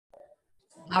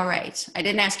All right. I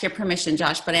didn't ask your permission,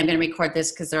 Josh, but I'm going to record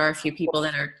this because there are a few people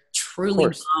that are Of truly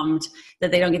course. bummed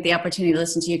that they don't get the opportunity to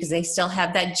listen to you because they still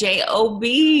have that job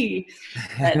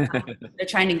that they're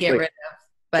trying to get we rid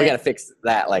of. we got But to fix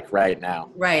that like right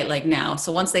now. right, like now.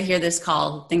 So once they hear this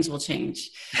call, things will change.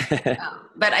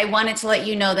 But I wanted to let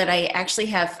you know that I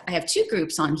have two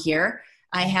groups on here.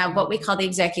 I have what we call the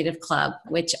executive club,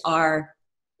 which are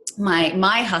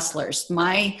my hustlers,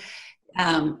 my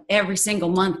every single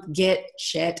month get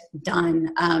shit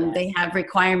done. They have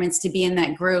requirements to be in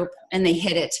that group and they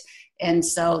hit it. And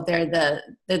so they're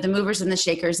the movers and the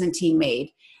shakers and team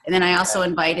made. And then I also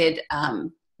invited,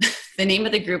 the name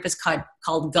of the group is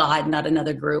called God, not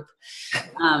another group.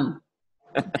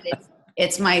 But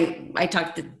it's I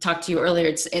talked to you earlier.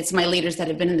 It's my leaders that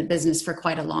have been in the business for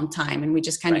quite a long time. And we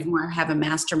just kind of more have a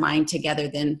mastermind together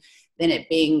than it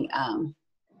being,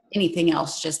 anything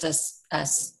else, just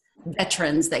us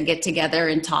veterans that get together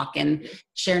and talk and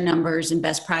share numbers and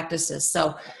best practices.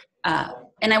 So,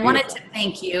 and I wanted to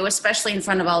thank you, especially in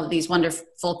front of all of these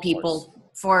wonderful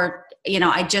people for,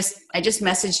 I just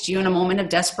messaged you in a moment of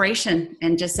desperation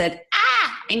and just said,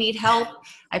 I need help.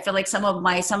 I feel like some of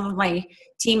my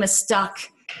team is stuck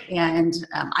and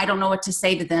I don't know what to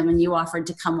say to them. And you offered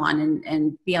to come on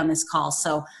and be on this call.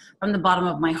 So from the bottom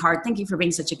of my heart, thank you for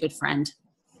being such a good friend.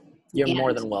 You're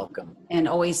more than welcome. And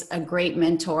always a great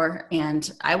mentor. And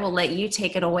I will let you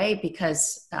take it away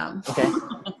because Okay.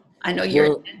 I know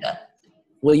your agenda.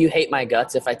 Will you hate my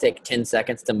guts if I take 10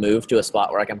 seconds to move to a spot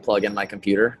where I can plug in my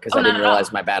computer? Because I didn't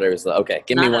realize my battery was low. Okay,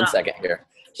 give me 1 second here.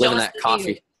 Living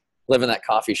that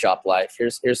coffee shop life.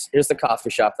 Here's the coffee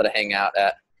shop that I hang out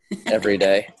at every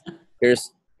day.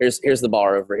 Here's the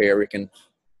bar over here. We can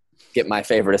get my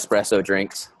favorite espresso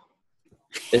drinks.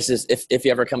 This is if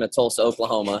you ever come to Tulsa,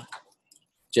 Oklahoma,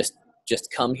 just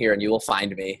come here and you will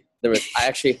find me. I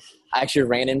actually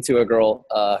ran into a girl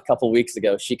a couple weeks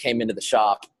ago. She came into the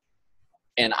shop,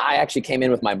 and I actually came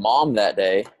in with my mom that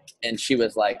day, and she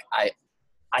was like,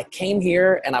 I came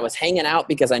here and I was hanging out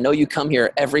because I know you come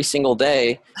here every single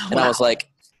day. And wow.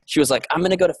 She was like, I'm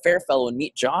going to go to Fairfellow and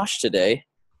meet Josh today.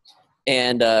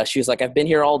 And she was like, I've been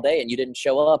here all day and you didn't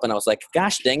show up. And I was like,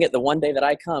 gosh, dang it. The one day that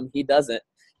I come, he doesn't.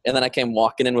 And then I came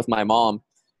walking in with my mom,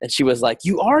 and she was like,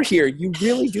 you are here. You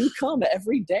really do come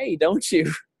every day, don't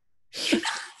you?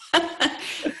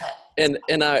 and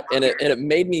it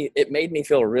made me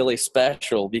feel really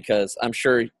special because I'm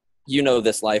sure you know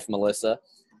this life, Melissa.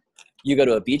 You go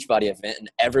to a Beachbody event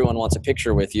and everyone wants a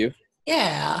picture with you.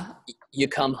 Yeah. You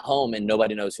come home and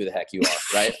nobody knows who the heck you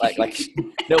are, right? Like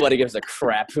nobody gives a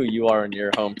crap who you are in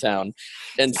your hometown.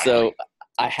 And so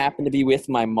I happened to be with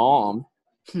my mom.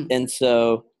 And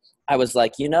so I was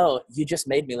like, you just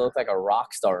made me look like a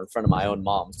rock star in front of my own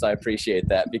mom. So I appreciate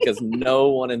that because no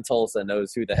one in Tulsa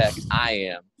knows who the heck I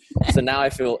am. So now I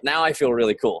feel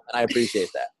really cool, and I appreciate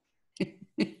that.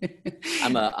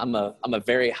 I'm a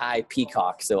very high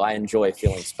peacock, so I enjoy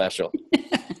feeling special.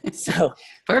 So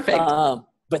perfect.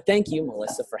 But thank you,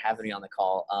 Melissa, for having me on the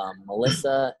call.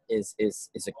 Melissa is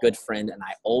a good friend, and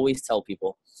I always tell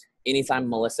people, anytime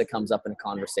Melissa comes up in a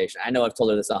conversation, I know I've told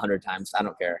her this 100 times, I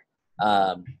don't care.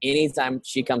 Anytime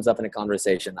she comes up in a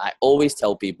conversation, I always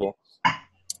tell people,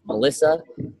 Melissa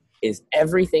is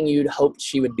everything you'd hoped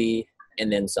she would be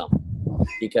and then some,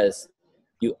 because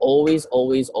you always,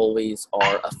 always, always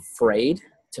are afraid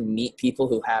to meet people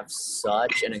who have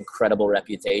such an incredible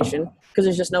reputation because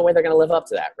there's just no way they're going to live up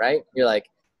to that, right? You're like,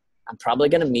 I'm probably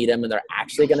going to meet them and they're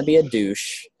actually going to be a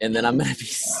douche. And then I'm going to be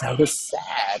so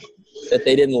sad that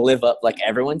they didn't live up like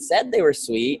everyone said they were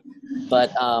sweet.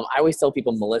 But I always tell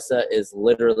people Melissa is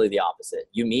literally the opposite.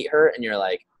 You meet her and you're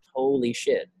like, holy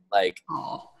shit. Like,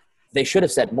 they should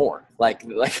have said more. Like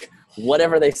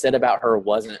whatever they said about her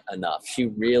wasn't enough. She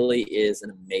really is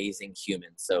an amazing human.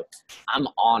 So I'm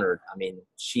honored. I mean,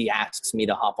 she asks me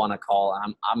to hop on a call.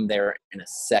 I'm there in a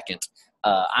second.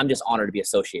 I'm just honored to be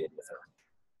associated with her.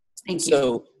 Thank you.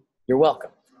 So you're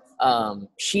welcome.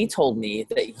 She told me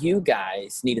that you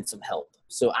guys needed some help.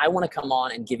 So I want to come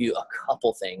on and give you a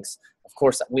couple things. Of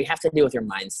course, we have to deal with your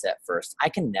mindset first. I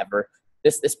can never,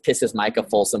 this pisses Micah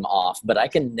Folsom off, but I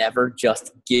can never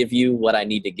just give you what I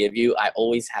need to give you. I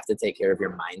always have to take care of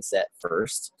your mindset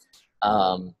first.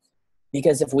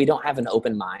 Because if we don't have an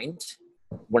open mind,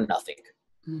 we're nothing.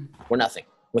 We're nothing.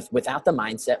 Without the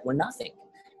mindset, we're nothing.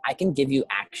 I can give you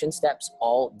action steps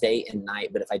all day and night,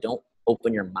 but if I don't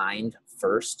open your mind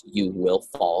first, you will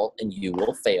fall and you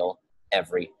will fail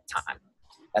every time.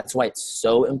 That's why it's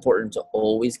so important to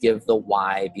always give the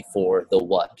why before the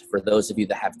what. For those of you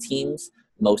that have teams,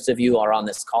 most of you are on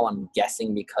this call, I'm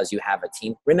guessing because you have a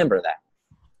team. Remember that.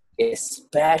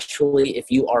 especially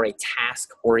if you are a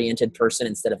task-oriented person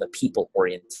instead of a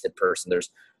people-oriented person. There's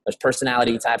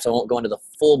personality types. I won't go into the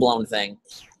full-blown thing,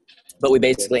 but we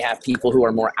basically have people who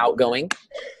are more outgoing,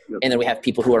 and then we have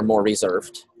people who are more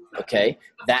reserved. Okay,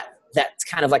 that's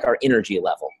kind of like our energy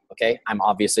level. Okay, I'm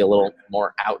obviously a little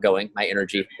more outgoing. My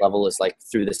energy level is like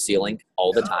through the ceiling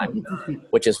all the time,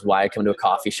 which is why I come to a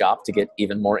coffee shop to get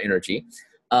even more energy.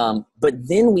 But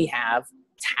then we have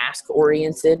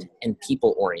task-oriented and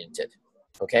people-oriented.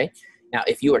 Okay, now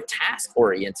if you are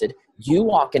task-oriented, you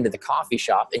walk into the coffee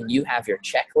shop and you have your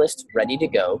checklist ready to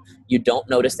go. You don't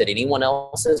notice that anyone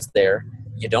else is there.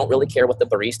 You don't really care what the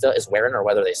barista is wearing or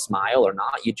whether they smile or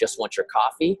not. You just want your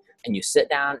coffee, and you sit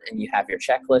down and you have your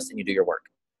checklist and you do your work,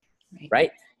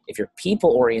 right? If you're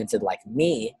people-oriented like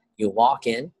me, you walk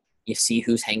in, you see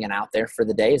who's hanging out there for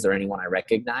the day. Is there anyone I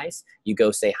recognize? You go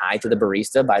say hi to the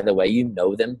barista. By the way, you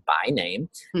know them by name.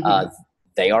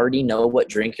 They already know what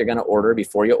drink you're going to order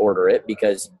before you order it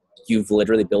because you've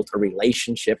literally built a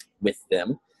relationship with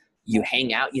them. You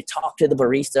hang out, you talk to the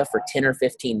barista for 10 or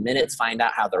 15 minutes, find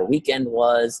out how their weekend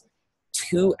was.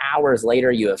 2 hours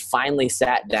later, you have finally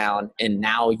sat down and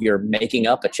now you're making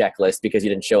up a checklist because you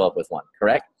didn't show up with one,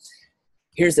 correct?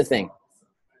 Here's the thing.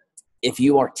 If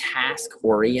you are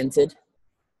task-oriented,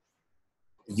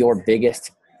 your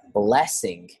biggest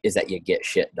blessing is that you get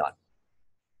shit done.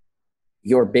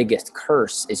 Your biggest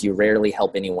curse is you rarely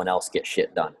help anyone else get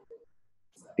shit done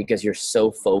because you're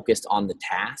so focused on the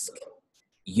task.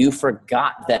 You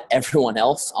forgot that everyone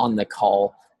else on the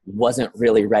call wasn't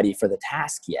really ready for the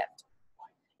task yet.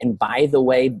 And by the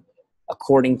way,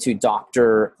 according to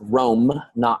Dr. Rohn,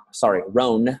 not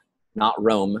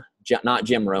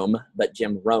Jim Rohn, but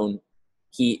Jim Rohn,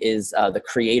 he is the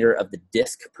creator of the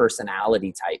DISC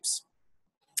personality types.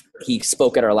 He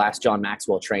spoke at our last John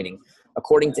Maxwell training.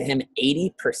 According to him,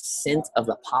 80% of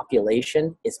the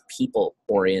population is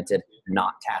people-oriented,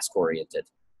 not task-oriented.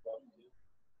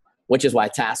 Which is why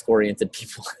task-oriented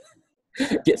people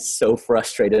get so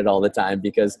frustrated all the time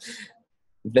because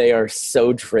they are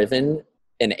so driven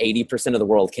and 80% of the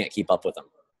world can't keep up with them,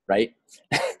 right?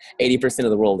 80%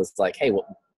 of the world is like, hey, well,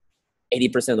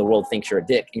 80% of the world thinks you're a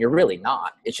dick, and you're really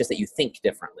not. It's just that you think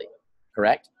differently,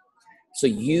 correct? So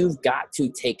you've got to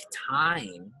take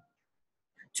time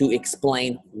to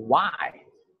explain why.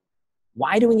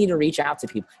 Why do we need to reach out to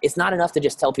people? It's not enough to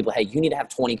just tell people, hey, you need to have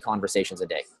 20 conversations a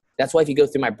day. That's why if you go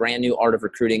through my brand new Art of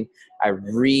Recruiting, I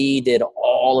redid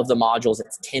all of the modules.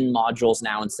 It's 10 modules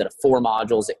now instead of 4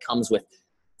 modules. It comes with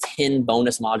 10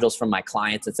 bonus modules from my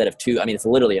clients instead of 2. I mean, it's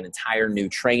literally an entire new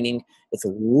training. It's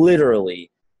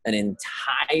literally an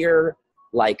entire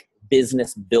like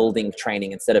business building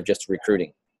training instead of just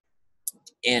recruiting.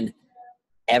 And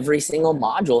every single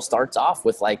module starts off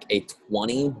with like a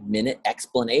 20-minute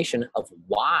explanation of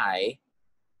why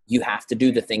you have to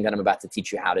do the thing that I'm about to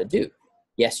teach you how to do.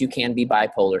 Yes, you can be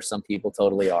bipolar. Some people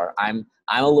totally are. I'm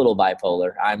a little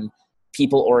bipolar. I'm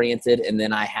people-oriented, and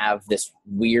then I have this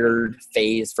weird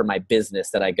phase for my business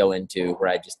that I go into where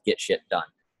I just get shit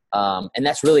done. And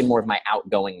that's really more of my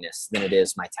outgoingness than it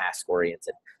is my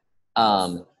task-oriented.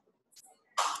 And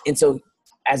so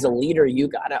as a leader, you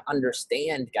got to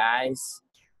understand, guys,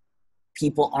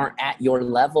 people aren't at your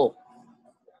level.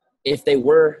 If they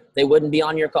were, they wouldn't be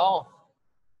on your call,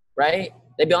 right?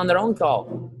 They'd be on their own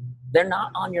call. They're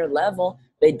not on your level.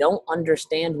 They don't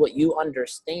understand what you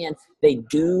understand. They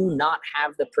do not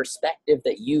have the perspective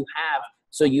that you have.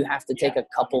 So you have to take a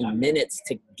couple minutes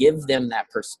to give them that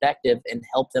perspective and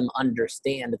help them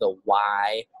understand the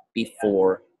why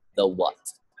before the what.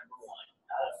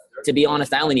 To be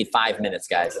honest, I only need 5 minutes,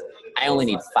 guys. I only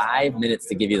need 5 minutes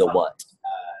to give you the what.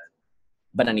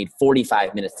 But I need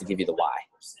 45 minutes to give you the why.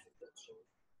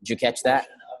 Did you catch that?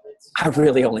 I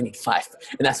really only need 5.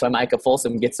 And that's why Micah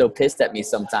Folsom gets so pissed at me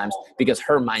sometimes because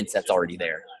her mindset's already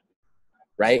there,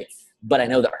 right? But I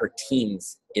know that her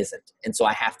team's isn't. And so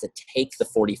I have to take the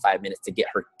 45 minutes to get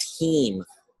her team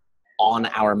on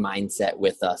our mindset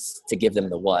with us to give them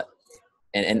the what.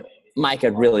 And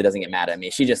Micah really doesn't get mad at me.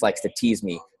 She just likes to tease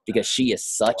me because she is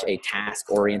such a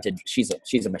task-oriented, she's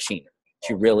a machine.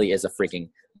 She really is a freaking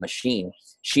machine.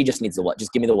 She just needs the what.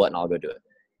 Just give me the what and I'll go do it.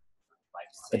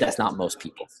 But that's not most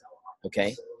people,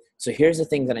 okay? So here's the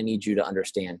thing that I need you to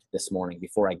understand this morning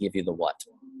before I give you the what,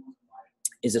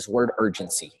 is this word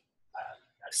urgency.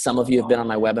 Some of you have been on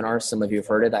my webinars. Some of you have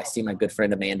heard it. I see my good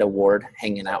friend Amanda Ward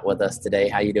hanging out with us today.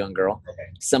 How you doing, girl?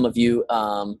 Some of you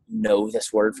know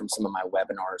this word from some of my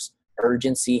webinars.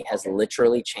 Urgency has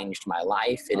literally changed my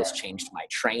life. It has changed my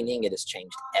training. It has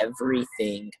changed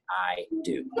everything I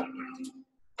do.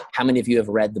 How many of you have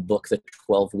read the book, The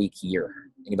 12-Week Year?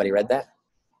 Anybody read that?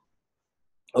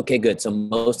 Okay, good. So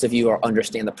most of you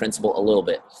understand the principle a little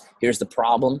bit. Here's the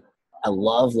problem. I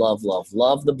love, love, love,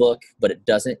 love the book, but it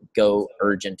doesn't go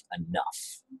urgent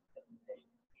enough.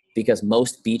 Because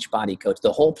most Beachbody coach,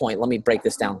 the whole point, let me break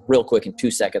this down real quick in 2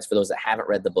 seconds for those that haven't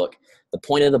read the book. The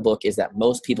point of the book is that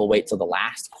most people wait till the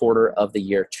last quarter of the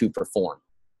year to perform.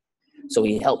 So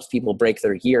he helps people break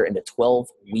their year into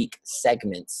 12-week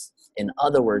segments. In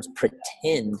other words,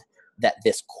 pretend that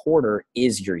this quarter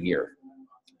is your year.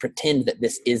 Pretend that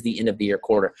this is the end of the year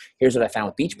quarter. Here's what I found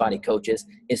with Beachbody coaches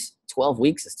is 12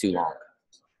 weeks is too long,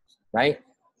 right?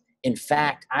 In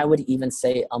fact, I would even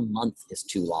say a month is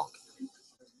too long.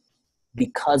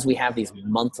 Because we have these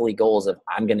monthly goals of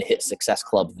I'm going to hit Success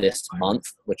Club this month,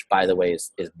 which by the way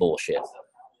is bullshit.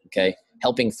 Okay.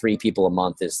 Helping 3 people a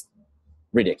month is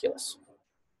ridiculous.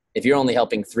 If you're only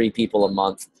helping 3 people a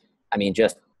month, I mean,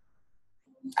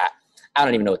 I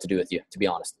don't even know what to do with you, to be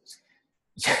honest.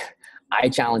 I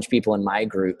challenge people in my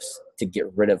groups to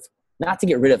not to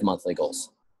get rid of monthly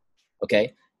goals.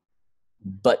 Okay.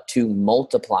 But to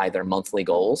multiply their monthly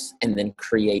goals and then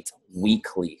create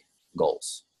weekly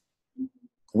goals.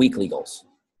 Weekly goals.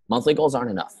 Monthly goals aren't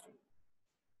enough.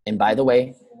 And by the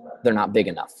way, they're not big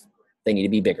enough. They need to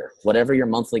be bigger. Whatever your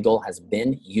monthly goal has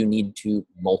been, you need to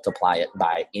multiply it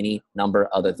by any number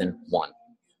other than 1,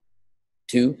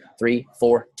 2, 3,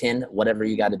 4, 10, whatever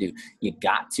you got to do. You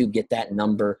got to get that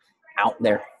number out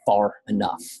there far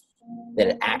enough that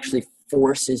it actually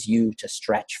forces you to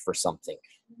stretch for something.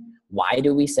 Why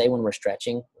do we say when we're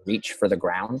stretching, reach for the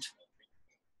ground?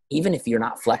 Even if you're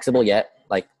not flexible yet,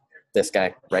 like this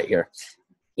guy right here,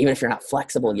 even if you're not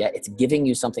flexible yet, it's giving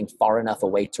you something far enough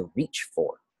away to reach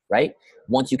for, right?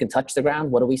 Once you can touch the ground,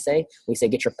 what do we say? We say,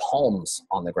 get your palms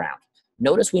on the ground.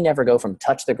 Notice we never go from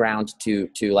touch the ground to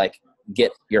like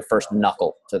get your first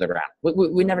knuckle to the ground.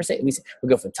 We never say, we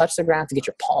go from touch the ground to get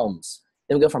your palms.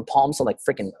 Then we go from palms to like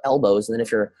freaking elbows. And then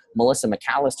if you're Melissa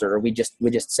McAllister, we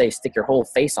just say, stick your whole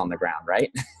face on the ground,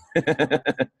 right?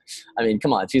 I mean,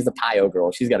 come on, she's the PIO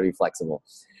girl. She's got to be flexible.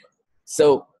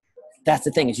 So that's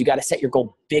the thing is you got to set your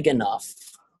goal big enough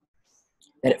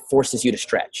that it forces you to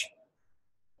stretch.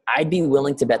 I'd be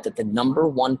willing to bet that the number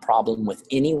one problem with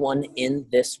anyone in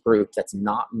this group that's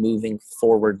not moving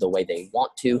forward the way they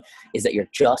want to is that you're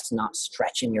just not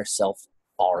stretching yourself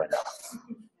far enough.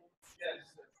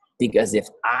 Because if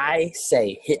I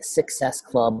say hit Success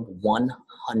Club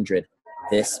 100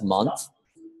 this month,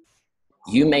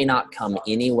 you may not come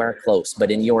anywhere close,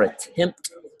 but in your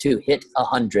attempt to hit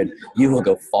 100, you will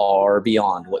go far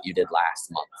beyond what you did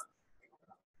last month.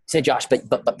 Say, Josh, but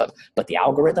the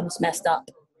algorithm's messed up,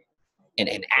 and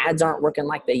ads aren't working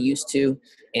like they used to,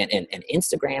 and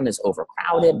Instagram is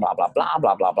overcrowded, blah, blah, blah,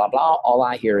 blah, blah, blah, blah. All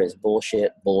I hear is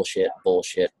bullshit, bullshit,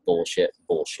 bullshit, bullshit,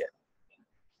 bullshit.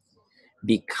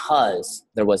 Because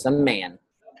there was a man,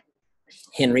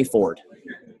 Henry Ford,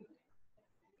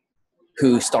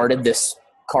 who started this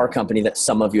car company that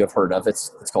some of you have heard of.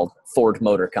 It's called Ford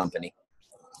Motor Company.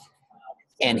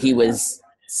 And he was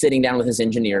sitting down with his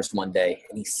engineers one day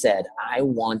and he said, I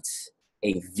want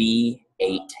a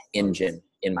V8 engine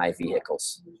in my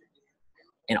vehicles.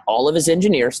 And all of his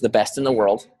engineers, the best in the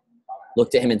world,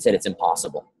 looked at him and said, it's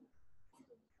impossible.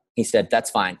 He said,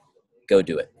 that's fine. Go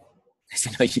do it. I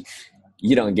said, no,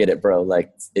 you don't get it, bro.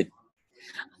 Like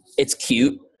it's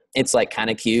cute. It's like kind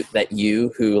of cute that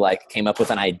you who like came up with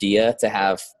an idea to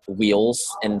have wheels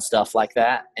and stuff like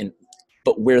that.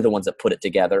 But we're the ones that put it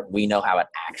together. We know how it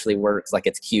actually works. Like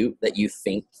it's cute that you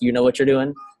think you know what you're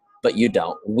doing, but you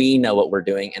don't. We know what we're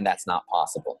doing and that's not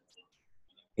possible.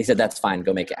 He said, that's fine.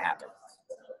 Go make it happen.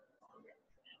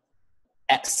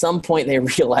 At some point they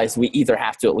realized we either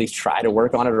have to at least try to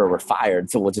work on it or we're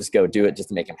fired. So we'll just go do it just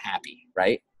to make him happy.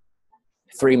 Right.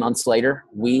 3 months later,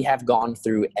 we have gone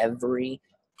through every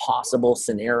possible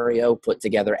scenario, put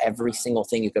together every single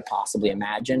thing you could possibly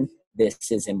imagine.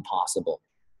 This is impossible.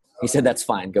 He said, that's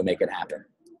fine. Go make it happen.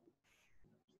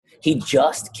 He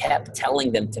just kept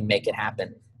telling them to make it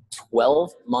happen.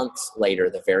 12 months later,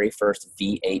 the very first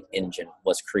V8 engine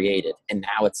was created. And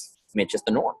now it's just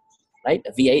the norm, right?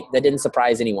 A V8, that didn't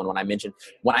surprise anyone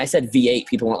when I said V8,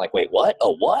 people weren't like, wait, what?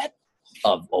 A what?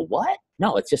 A what?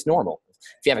 No, it's just normal.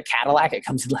 If you have a Cadillac, it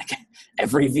comes in like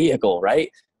every vehicle,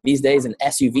 right? These days, an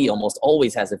SUV almost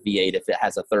always has a V8 if it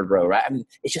has a third row, right? I mean,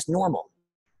 it's just normal.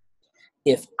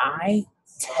 If I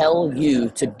tell you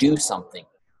to do something,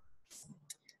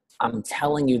 I'm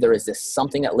telling you there is this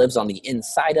something that lives on the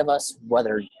inside of us,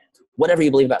 whatever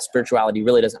you believe about spirituality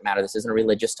really doesn't matter. This isn't a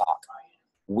religious talk.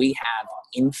 We have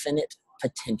infinite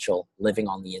potential living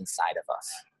on the inside of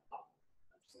us.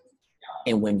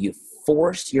 And when you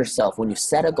force yourself, when you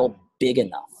set a goal big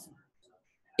enough,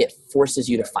 it forces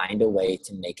you to find a way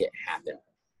to make it happen.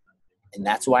 And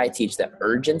that's why I teach that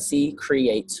urgency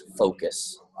creates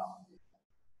focus.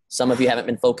 Some of you haven't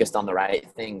been focused on the right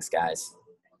things, guys.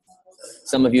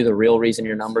 Some of you, the real reason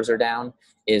your numbers are down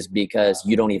is because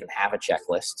you don't even have a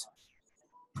checklist.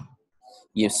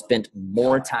 You've spent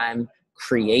more time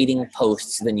creating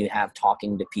posts than you have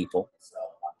talking to people.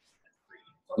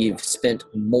 You've spent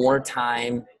more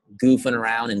time goofing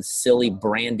around in silly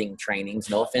branding trainings.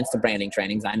 No offense to branding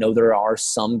trainings. I know there are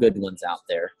some good ones out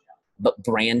there, but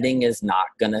branding is not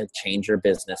going to change your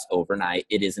business overnight.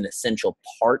 It is an essential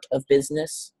part of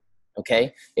business.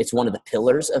 Okay. It's one of the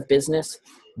pillars of business,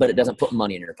 but it doesn't put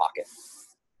money in your pocket.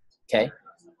 Okay.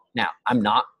 Now I'm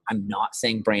not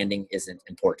saying branding isn't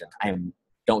important.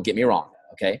 Don't get me wrong.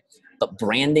 Okay. But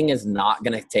branding is not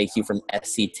going to take you from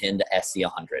SC10 to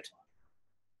SC100.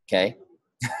 Okay.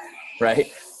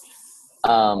 Right.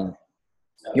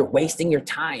 You're wasting your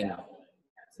time.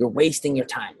 You're wasting your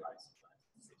time.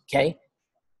 Okay.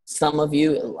 Some of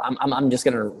you, I'm just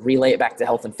going to relay it back to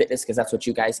health and fitness because that's what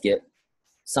you guys get.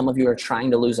 Some of you are trying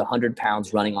to lose 100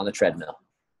 pounds running on the treadmill.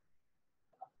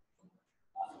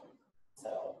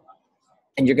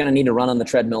 And you're going to need to run on the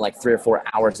treadmill like 3 or 4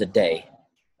 hours a day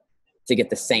to get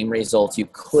the same results you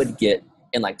could get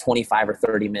in like 25 or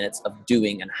 30 minutes of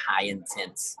doing a high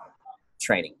intense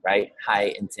training, right?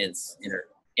 High intense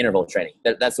interval training.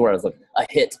 That's where I was looking. A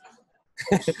HIIT.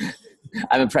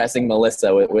 I'm impressing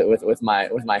Melissa with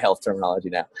my health terminology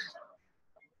now.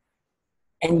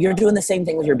 And you're doing the same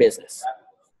thing with your business.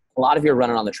 A lot of you are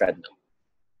running on the treadmill.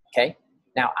 Okay.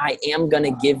 Now I am going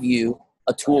to give you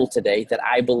a tool today that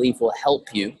I believe will help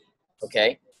you.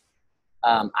 Okay.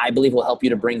 I believe will help you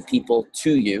to bring people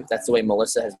to you. That's the way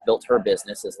Melissa has built her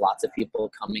business, is lots of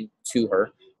people coming to her.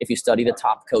 If you study the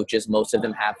top coaches, most of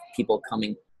them have people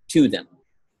coming to them.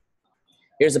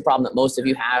 Here's the problem that most of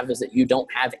you have is that you don't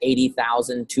have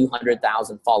 80,000,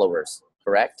 200,000 followers,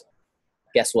 correct?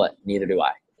 Guess what? Neither do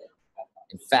I.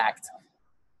 In fact,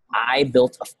 I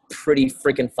built a pretty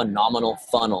freaking phenomenal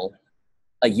funnel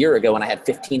a year ago when I had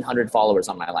 1,500 followers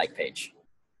on my like page.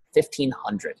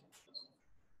 1,500.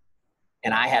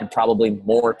 And I had probably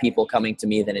more people coming to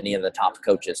me than any of the top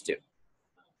coaches do.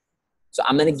 So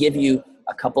I'm going to give you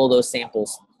a couple of those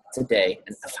samples today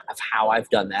of how I've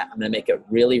done that. I'm going to make it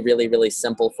really, really, really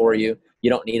simple for you. You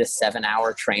don't need a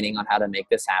 7-hour training on how to make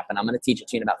this happen. I'm going to teach it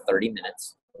to you in about 30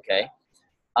 minutes. Okay.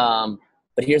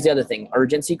 But here's the other thing.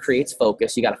 Urgency creates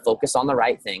focus. You got to focus on the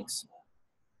right things.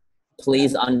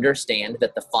 Please understand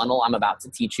that the funnel I'm about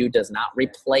to teach you does not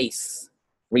replace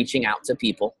reaching out to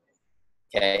people.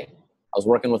 Okay. I was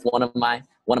working with one of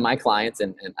my clients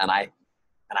and I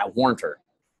warned her.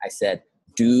 I said,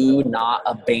 do not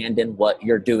abandon what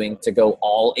you're doing to go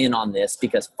all in on this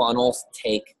because funnels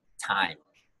take time.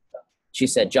 She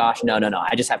said, Josh, no.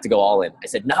 I just have to go all in. I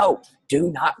said, no,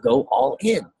 do not go all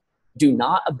in. Do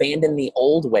not abandon the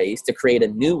old ways to create a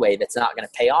new way that's not going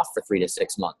to pay off for 3 to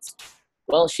 6 months.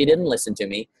 Well, she didn't listen to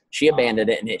me. She abandoned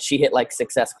it and she hit like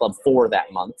Success Club 4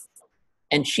 that month.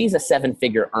 And she's a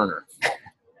 7-figure earner.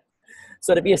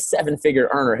 So to be a 7-figure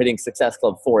earner hitting Success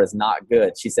Club 4 is not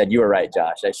good. She said, you were right,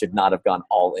 Josh. I should not have gone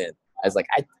all in. I was like,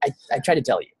 I tried to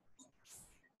tell you.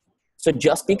 So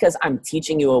just because I'm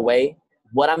teaching you a way,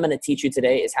 what I'm going to teach you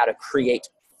today is how to create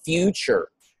future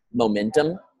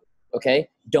momentum. Okay.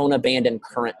 Don't abandon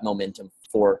current momentum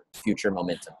for future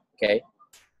momentum. Okay.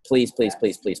 Please, please,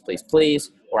 please, please, please,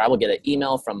 please. Or I will get an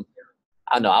email from,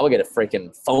 I will get a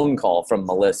freaking phone call from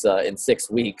Melissa in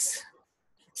 6 weeks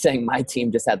saying my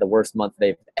team just had the worst month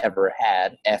they've ever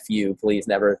had. F you, please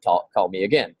never call me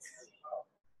again.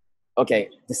 Okay,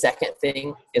 the second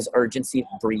thing is urgency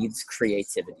breeds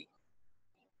creativity.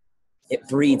 It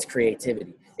breeds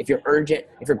creativity. If you're urgent,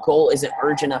 if your goal isn't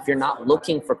urgent enough, you're not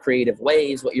looking for creative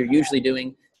ways. What you're usually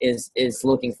doing is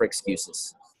looking for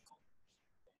excuses.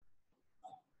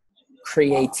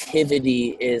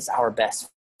 Creativity is our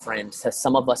best friend. To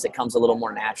some of us, it comes a little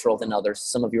more natural than others.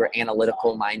 Some of you are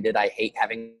analytical minded. I hate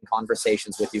having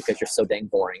conversations with you because you're so dang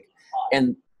boring.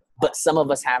 But some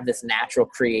of us have this natural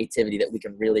creativity that we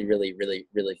can really, really, really,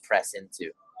 really press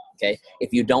into. Okay.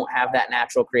 If you don't have that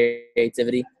natural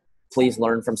creativity, please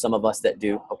learn from some of us that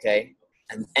do. Okay.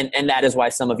 And that is why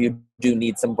some of you do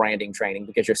need some branding training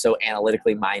because you're so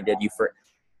analytically minded.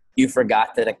 You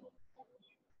forgot that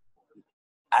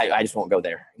I just won't go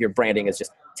there. Your branding is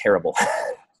just terrible.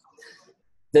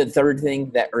 The third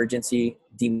thing that urgency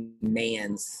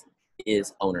demands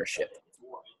is ownership.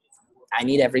 I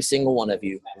need every single one of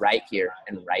you right here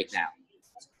and right now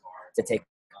to take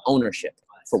ownership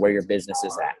for where your business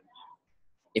is at.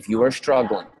 If you are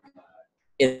struggling,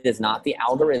 it is not the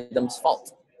algorithm's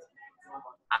fault.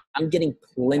 I'm getting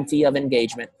plenty of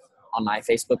engagement on my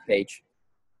Facebook page.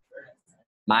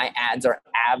 My ads are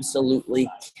absolutely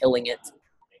killing it.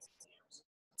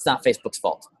 It's not Facebook's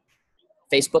fault.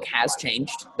 Facebook has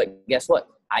changed, but guess what?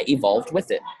 I evolved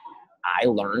with it. I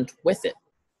learned with it.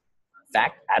 In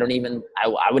fact, I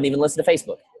wouldn't even listen to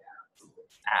Facebook.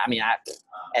 I mean,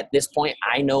 at this point,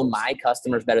 I know my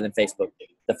customers better than Facebook.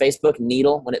 The Facebook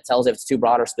needle, when it tells if it's too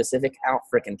broad or specific, I don't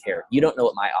freaking care. You don't know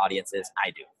what my audience is.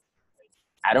 I do.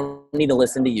 I don't need to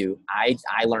listen to you. I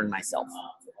learn myself.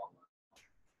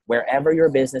 Wherever your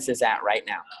business is at right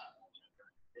now,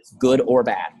 good or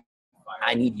bad,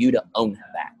 I need you to own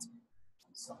that.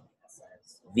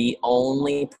 The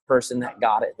only person that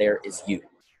got it there is you.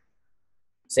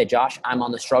 Say, Josh, I'm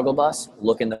on the struggle bus.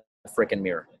 Look in the freaking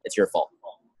mirror. It's your fault.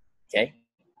 Okay?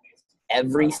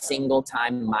 Every single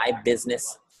time my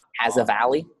business has a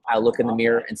valley, I look in the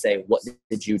mirror and say, what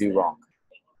did you do wrong?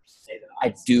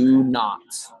 I do not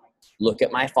look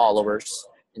at my followers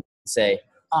and say,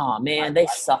 oh man, they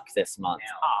suck this month.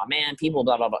 Oh man, people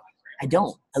blah, blah, blah. I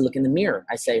don't. I look in the mirror.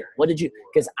 I say, what did you,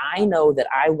 because I know that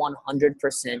I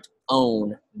 100%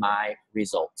 own my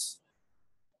results.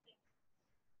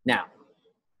 Now,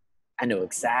 I know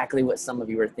exactly what some of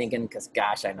you are thinking because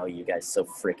gosh, I know you guys so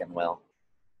freaking well.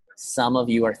 Some of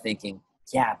you are thinking,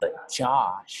 yeah, but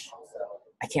Josh,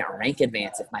 I can't rank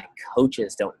advance if my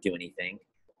coaches don't do anything.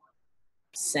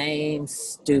 Same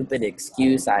stupid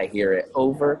excuse. I hear it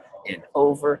over and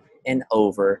over and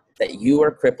over that you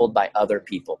are crippled by other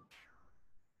people.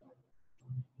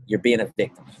 You're being a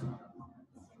victim.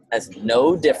 That's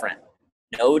no different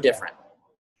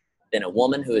than a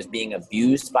woman who is being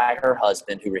abused by her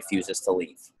husband who refuses to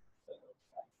leave.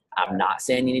 I'm not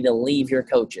saying you need to leave your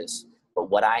coaches, but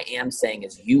what I am saying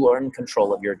is you are in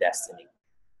control of your destiny.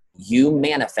 You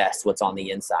manifest what's on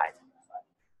the inside.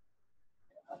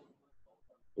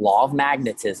 Law of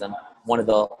magnetism, one of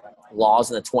the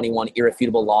laws in the 21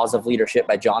 irrefutable laws of leadership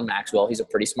by John Maxwell. He's a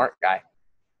pretty smart guy.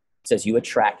 Says you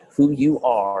attract who you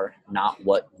are, not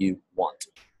what you want.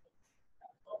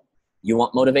 You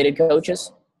want motivated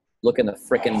coaches? Look in the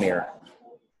freaking mirror.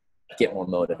 Get more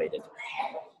motivated.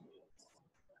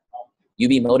 You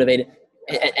be motivated.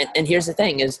 And here's the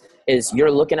thing is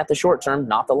you're looking at the short term,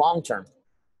 not the long term.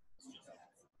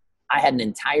 I had an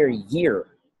entire year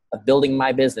of building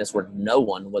my business where no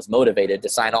one was motivated to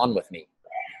sign on with me.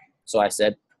 So I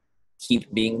said,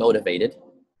 keep being motivated,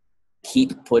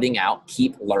 keep putting out,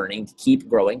 keep learning, keep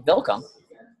growing. They'll come.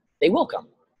 They will come.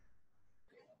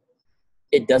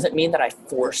 It doesn't mean that I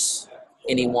force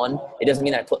anyone. It doesn't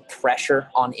mean that I put pressure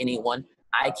on anyone.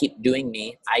 I keep doing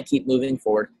me. I keep moving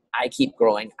forward. I keep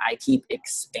growing. I keep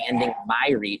expanding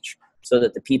my reach so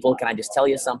that the people, can I just tell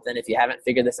you something? If you haven't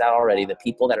figured this out already, the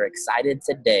people that are excited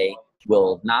today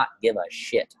will not give a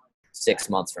shit 6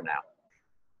 months from now.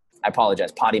 I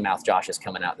apologize. Potty mouth Josh is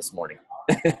coming out this morning.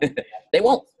 They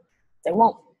won't. They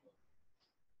won't.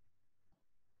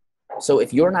 So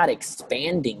if you're not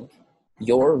expanding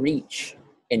your reach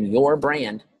and your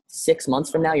brand, 6 months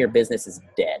from now, your business is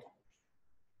dead.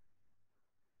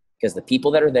 Because the people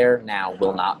that are there now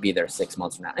will not be there 6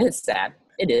 months from now. And it's sad.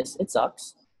 It is. It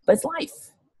sucks. But it's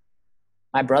life.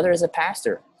 My brother is a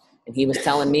pastor, and he was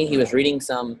telling me he was reading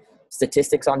some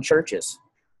statistics on churches.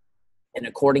 And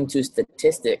according to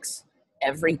statistics,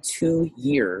 every 2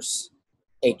 years,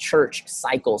 a church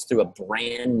cycles through a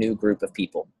brand new group of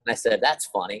people. And I said, that's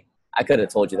funny. I could have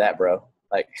told you that, bro.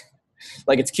 Like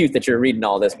it's cute that you're reading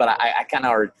all this, but I kind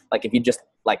of are like, if you just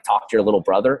like talk to your little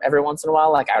brother every once in a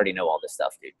while, like I already know all this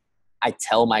stuff, dude. I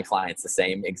tell my clients the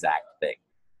same exact thing.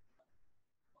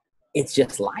 It's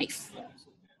just life.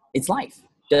 It's life.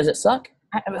 Does it suck?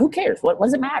 Who cares? What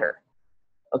does it matter?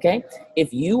 Okay.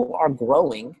 If you are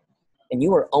growing and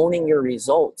you are owning your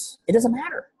results, it doesn't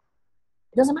matter.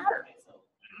 It doesn't matter.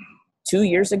 2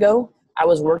 years ago, I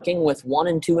was working with 1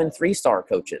 and 2 and 3 star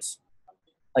coaches.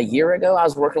 A year ago, I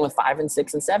was working with 5 and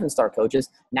 6 and 7 star coaches.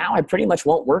 Now I pretty much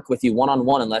won't work with you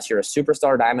one-on-one unless you're a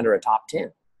superstar, diamond, or a top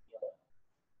 10.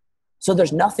 So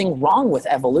there's nothing wrong with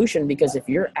evolution, because if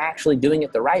you're actually doing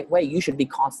it the right way, you should be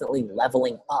constantly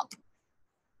leveling up.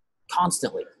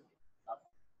 Constantly.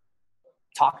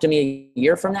 Talk to me a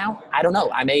year from now. I don't know.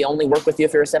 I may only work with you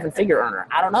if you're a 7-figure earner.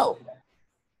 I don't know.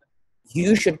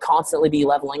 You should constantly be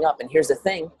leveling up. And here's the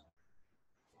thing.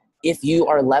 If you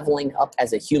are leveling up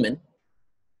as a human,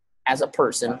 as a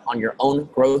person on your own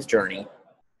growth journey,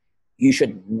 you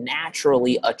should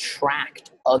naturally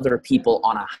attract other people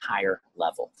on a higher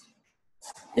level.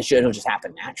 It'll just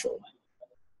happen naturally.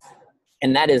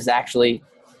 And that is actually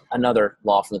another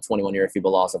law from the 21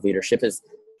 irrefutable laws of leadership, is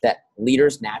that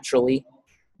leaders naturally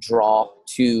draw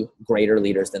to greater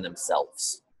leaders than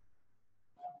themselves.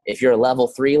 If you're a level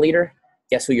 3 leader,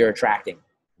 guess who you're attracting?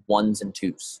 1s and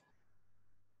 2s.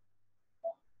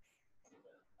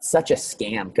 Such a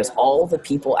scam because all the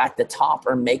people at the top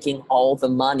are making all the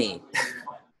money.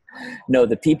 No,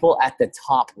 the people at the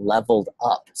top leveled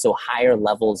up. So higher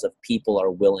levels of people are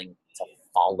willing to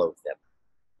follow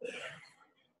them.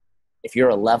 If you're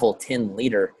a level 10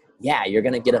 leader, yeah, you're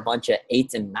going to get a bunch of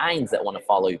 8s and 9s that want to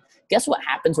follow you. Guess what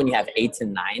happens when you have 8s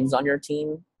and 9s on your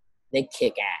team? They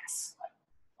kick ass,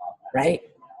 right?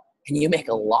 And you make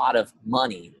a lot of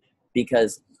money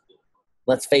because,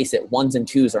 let's face it, 1s and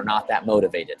 2s are not that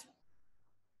motivated,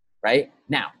 right?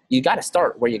 Now, you got to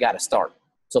start where you got to start.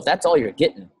 So if that's all you're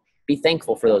getting, be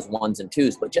thankful for those 1s and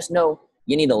 2s, but just know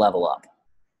you need to level up.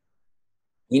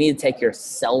 You need to take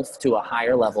yourself to a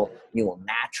higher level. You will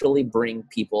naturally bring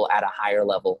people at a higher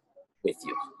level with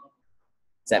you.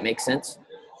 Does that make sense?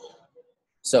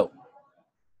 So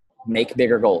make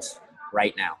bigger goals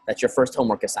right now. That's your first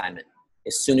homework assignment.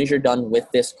 As soon as you're done with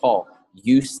this call,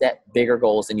 you set bigger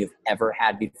goals than you've ever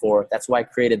had before. That's why I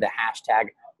created the hashtag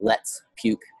Let's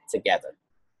Puke Together.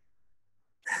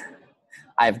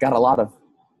 I've got a lot of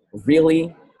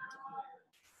really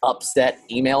upset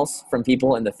emails from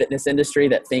people in the fitness industry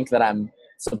that think that I'm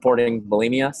supporting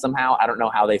bulimia somehow. I don't know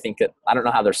how they think it. I don't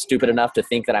know how they're stupid enough to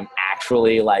think that I'm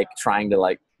actually like trying to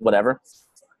like whatever.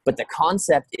 But the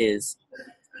concept is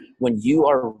when you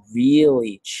are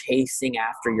really chasing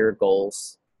after your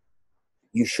goals,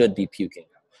 you should be puking.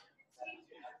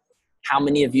 How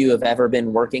many of you have ever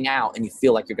been working out and you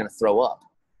feel like you're going to throw up?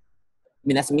 I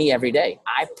mean, that's me every day.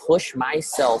 I push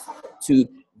myself to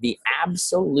the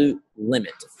absolute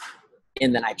limit,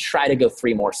 and then I try to go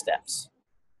 3 more steps.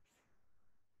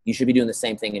 You should be doing the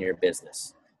same thing in your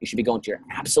business. You should be going to your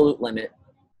absolute limit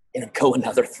and then go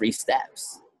another 3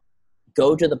 steps.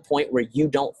 Go to the point where you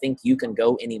don't think you can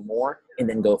go anymore and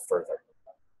then go further.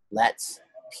 Let's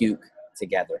puke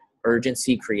together.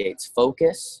 Urgency creates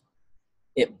focus,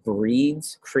 it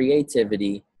breeds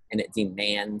creativity, and it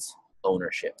demands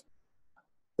ownership.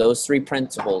 Those 3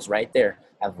 principles right there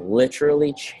have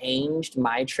literally changed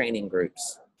my training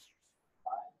groups.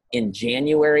 In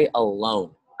January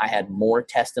alone, I had more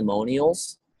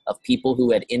testimonials of people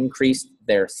who had increased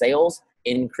their sales,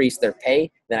 increased their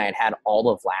pay than I had had all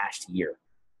of last year.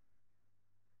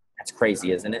 That's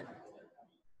crazy, isn't it?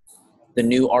 The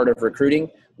new art of recruiting,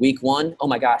 week 1, oh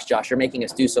my gosh, Josh, you're making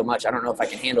us do so much. I don't know if I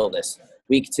can handle this.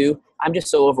 Week 2, I'm just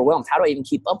so overwhelmed. How do I even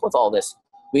keep up with all this?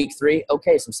 Week 3,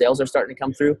 okay, some sales are starting to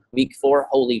come through. Week 4,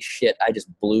 holy shit, I just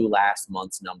blew last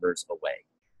month's numbers away.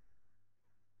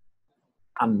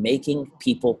 I'm making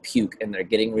people puke and they're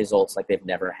getting results like they've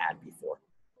never had before.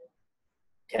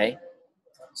 Okay?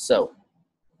 So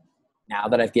now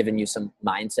that I've given you some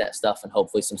mindset stuff and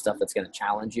hopefully some stuff that's going to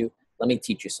challenge you, let me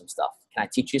teach you some stuff. Can I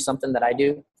teach you something that I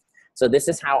do? So this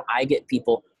is how I get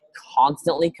people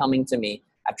constantly coming to me.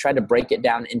 I've tried to break it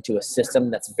down into a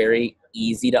system that's very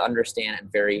easy to understand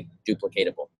and very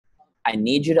duplicatable. I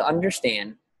need you to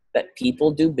understand that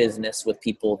people do business with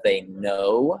people they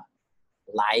know,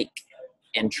 like,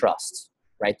 and trust.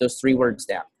 Write those 3 words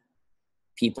down.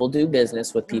 People do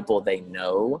business with people they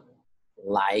know,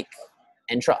 like,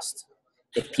 and trust.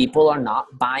 If people are not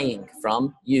buying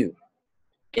from you,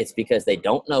 it's because they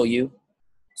don't know you,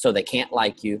 so they can't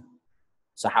like you,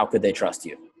 so how could they trust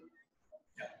you?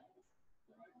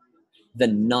 The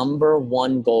number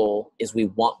 1 goal is we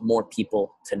want more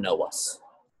people to know us.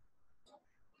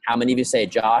 How many of you say,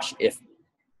 Josh, if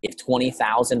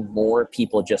 20,000 more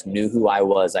people just knew who I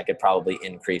was, I could probably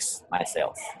increase my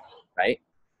sales, right?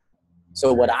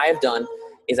 So what I've done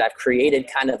is I've created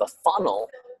kind of a funnel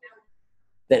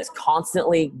that is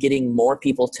constantly getting more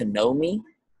people to know me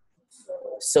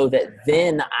so that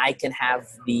then I can have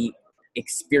the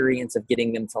experience of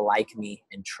getting them to like me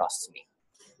and trust me.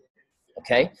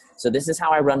 Okay, so this is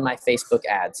how I run my Facebook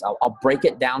ads. I'll break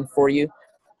it down for you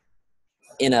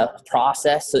in a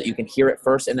process so that you can hear it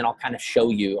first, and then I'll kind of show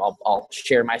you. I'll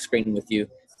share my screen with you,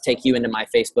 take you into my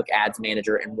Facebook ads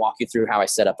manager, and walk you through how I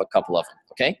set up a couple of them,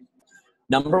 okay?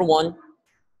 Number 1,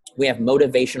 we have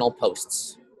motivational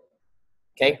posts.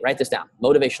 Okay, write this down,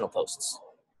 motivational posts.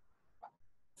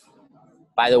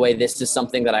 By the way, this is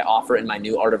something that I offer in my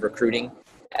new Art of Recruiting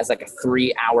as like a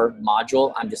 3-hour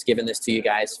module. I'm just giving this to you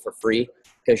guys for free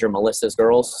because you're Melissa's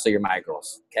girls, so you're my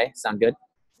girls. Okay, sound good?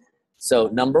 So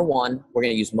number 1, we're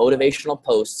going to use motivational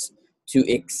posts to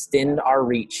extend our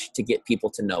reach to get people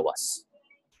to know us.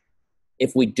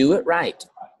 If we do it right,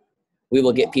 we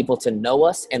will get people to know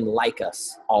us and like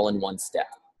us all in one step.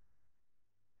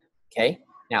 Okay,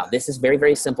 now this is very,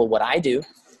 very simple. What I do,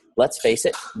 let's face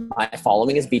it, my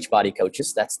following is Beachbody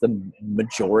coaches. That's the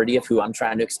majority of who I'm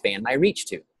trying to expand my reach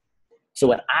to. So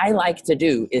what I like to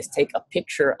do is take a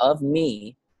picture of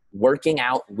me working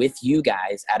out with you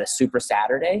guys at a Super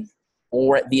Saturday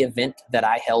or at the event that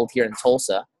I held here in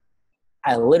Tulsa.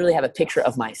 I literally have a picture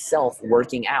of myself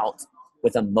working out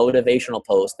with a motivational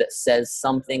post that says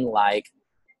something like,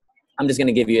 I'm just going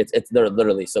to give you, they're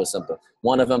literally so simple.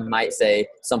 One of them might say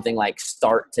something like,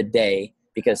 start today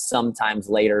because sometimes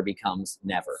later becomes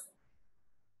never.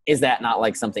 Is that not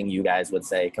like something you guys would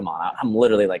say? Come on, I'm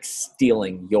literally like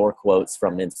stealing your quotes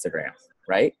from Instagram,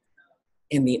 right?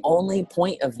 And the only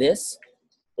point of this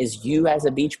is you as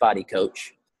a Beachbody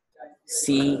coach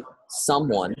see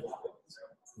someone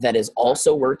that is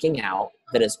also working out,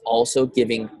 that is also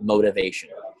giving motivation.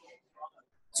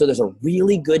 So there's a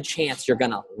really good chance you're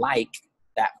going to like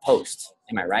that post.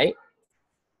 Am I right?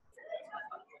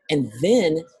 And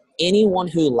then anyone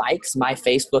who likes my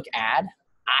Facebook ad,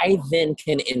 I then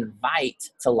can invite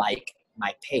to like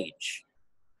my page.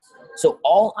 So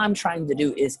all I'm trying to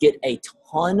do is get a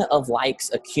ton of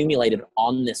likes accumulated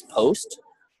on this post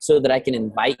so that I can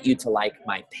invite you to like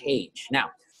my page.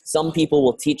 Now, some people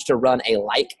will teach to run a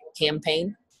like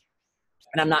campaign,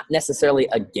 and I'm not necessarily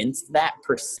against that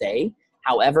per se.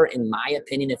 However, in my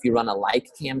opinion, if you run a like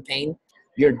campaign,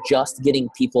 you're just getting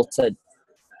people to,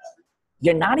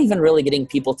 you're not even really getting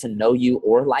people to know you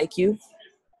or like you.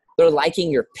 They're liking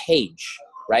your page,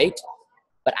 right?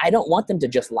 But I don't want them to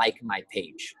just like my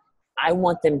page. I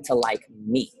want them to like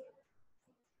me.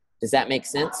 Does that make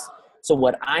sense? So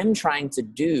what I'm trying to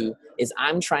do is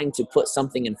I'm trying to put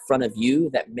something in front of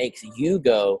you that makes you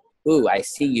go, ooh, I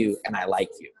see you and I like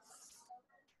you.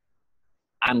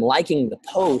 I'm liking the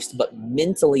post, but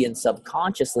mentally and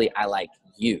subconsciously, I like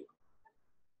you.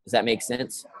 Does that make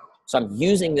sense? So I'm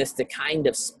using this to kind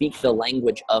of speak the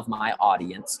language of my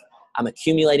audience. I'm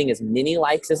accumulating as many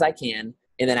likes as I can.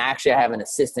 And then actually I have an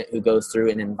assistant who goes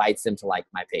through and invites them to like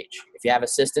my page. If you have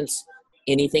assistants,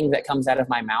 anything that comes out of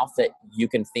my mouth that you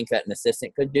can think that an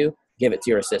assistant could do, give it to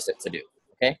your assistant to do,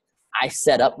 okay? I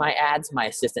set up my ads. My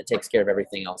assistant takes care of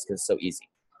everything else because it's so easy.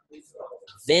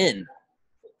 Then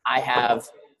I have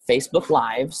Facebook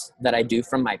Lives that I do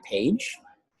from my page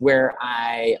where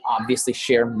I obviously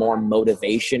share more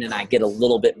motivation and I get a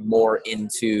little bit more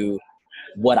into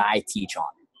what I teach on.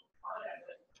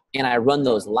 And I run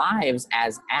those lives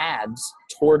as ads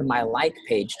toward my like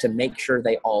page to make sure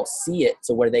they all see it,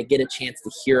 so where they get a chance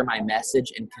to hear my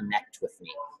message and connect with me.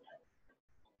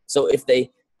 So if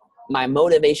my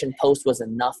motivation post was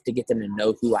enough to get them to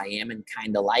know who I am and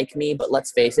kind of like me, but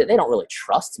let's face it, they don't really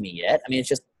trust me yet. I mean, it's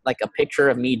just like a picture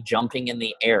of me jumping in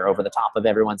the air over the top of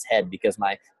everyone's head because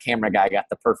my camera guy got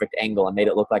the perfect angle and made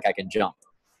it look like I can jump,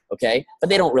 okay? But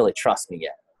they don't really trust me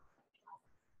yet.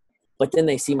 But then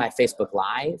they see my Facebook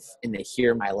Live and they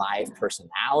hear my live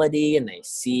personality and they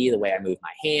see the way I move my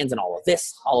hands and all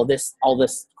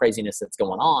this craziness that's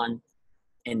going on.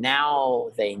 And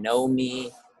now they know me,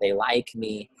 they like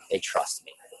me, they trust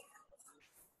me.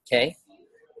 Okay?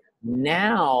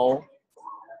 Now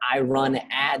I run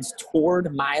ads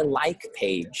toward my like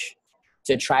page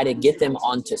to try to get them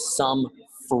onto some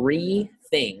free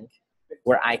thing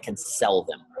where I can sell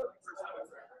them.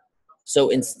 So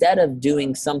instead of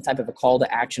doing some type of a call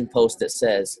to action post that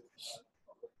says,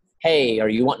 hey, are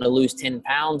you wanting to lose 10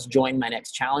 pounds? Join my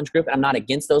next challenge group. And I'm not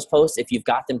against those posts. If you've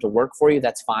got them to work for you,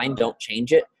 that's fine. Don't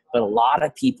change it. But a lot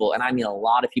of people, and I mean a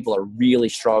lot of people, are really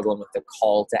struggling with the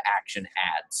call to action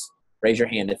ads. Raise your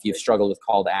hand if you've struggled with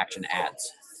call to action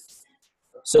ads.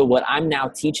 So what I'm now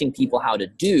teaching people how to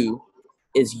do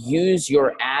is use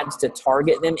your ads to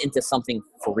target them into something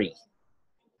free.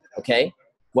 Okay?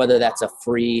 Whether that's a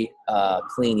free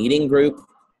clean eating group.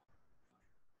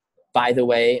 By the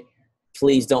way,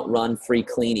 please don't run free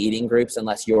clean eating groups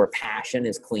unless your passion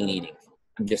is clean eating.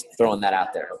 I'm just throwing that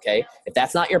out there, okay? If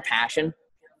that's not your passion,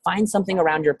 find something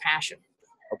around your passion,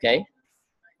 okay?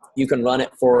 You can run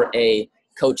it for a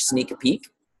coach sneak peek,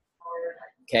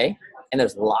 okay? And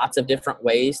there's lots of different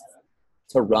ways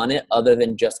to run it other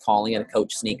than just calling it a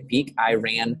coach sneak peek. I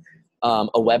ran a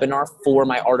webinar for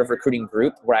my Art of Recruiting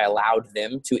group where I allowed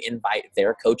them to invite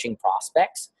their coaching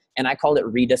prospects, and I called it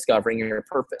Rediscovering Your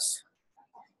Purpose.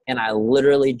 And I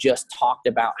literally just talked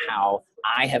about how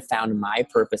I have found my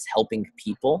purpose helping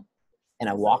people, and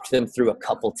I walked them through a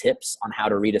couple tips on how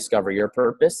to rediscover your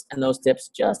purpose, and those tips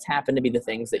just happen to be the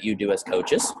things that you do as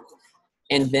coaches.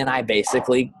 And then I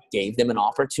basically gave them an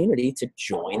opportunity to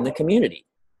join the community.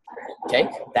 Okay,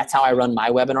 that's how I run my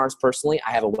webinars personally.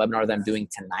 I have a webinar that I'm doing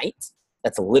tonight.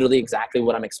 That's literally exactly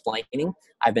what I'm explaining.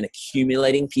 I've been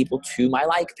accumulating people to my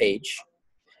like page.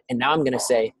 And now I'm going to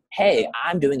say, hey,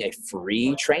 I'm doing a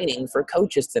free training for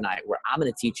coaches tonight where I'm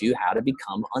going to teach you how to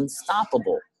become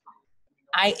unstoppable.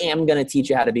 I am going to teach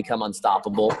you how to become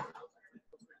unstoppable,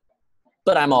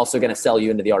 but I'm also going to sell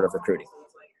you into the art of recruiting.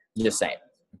 Just saying.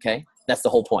 Okay. That's the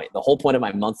whole point. The whole point of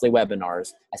my monthly webinars,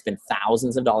 I spend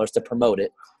thousands of dollars to promote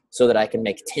it so that I can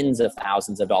make tens of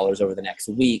thousands of dollars over the next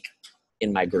week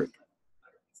in my group.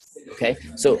 Okay.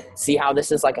 So see how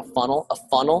this is like a funnel? A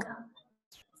funnel,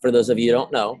 for those of you who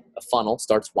don't know, a funnel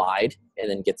starts wide and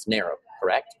then gets narrow,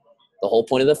 correct? The whole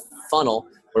point of the funnel,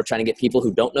 we're trying to get people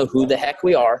who don't know who the heck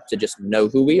we are to just know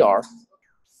who we are,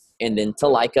 and then to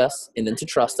like us, and then to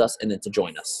trust us, and then to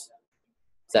join us.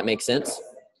 Does that make sense?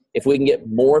 If we can get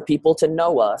more people to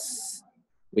know us,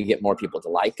 we get more people to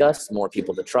like us, more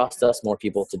people to trust us, more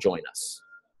people to join us.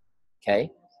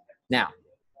 Okay? Now,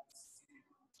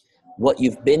 what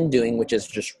you've been doing, which is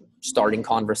just starting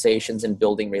conversations and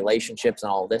building relationships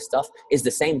and all this stuff, is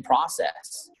the same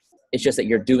process. It's just that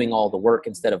you're doing all the work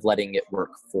instead of letting it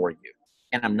work for you.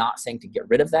 And I'm not saying to get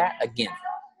rid of that. Again,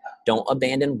 don't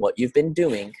abandon what you've been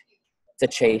doing to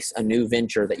chase a new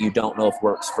venture that you don't know if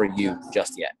works for you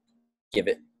just yet. Give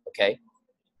it, okay?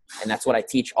 And that's what I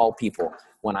teach all people.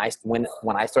 When I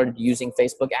started using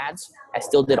Facebook ads, I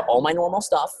still did all my normal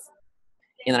stuff.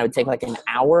 And then I would take like an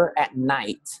hour at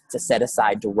night to set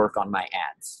aside to work on my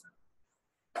ads.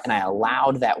 And I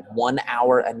allowed that 1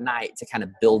 hour a night to kind of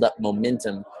build up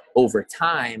momentum over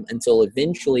time until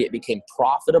eventually it became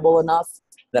profitable enough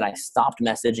that I stopped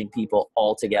messaging people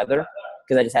altogether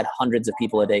because I just had hundreds of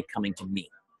people a day coming to me.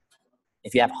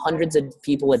 If you have hundreds of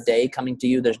people a day coming to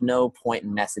you, there's no point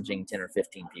in messaging 10 or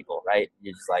 15 people, right?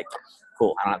 You're just like,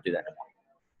 cool, I don't have to do that anymore.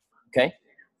 Okay?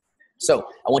 So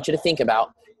I want you to think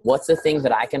about what's the thing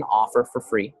that I can offer for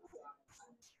free,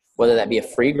 whether that be a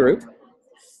free group.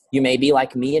 You may be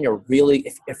like me and you're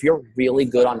really, if you're really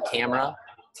good on camera,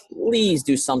 please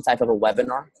do some type of a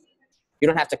webinar. You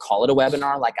don't have to call it a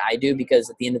webinar like I do, because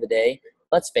at the end of the day,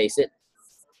 let's face it,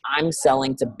 I'm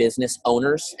selling to business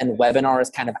owners, and webinar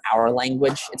is kind of our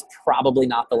language. It's probably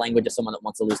not the language of someone that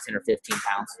wants to lose 10 or 15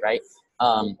 pounds, right?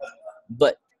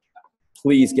 But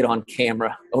please get on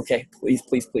camera. Okay, please,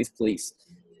 please, please, please.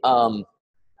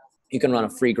 You can run a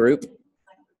free group.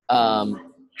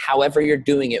 However you're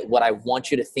doing it, what I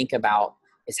want you to think about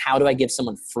is, how do I give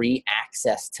someone free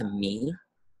access to me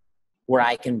where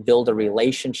I can build a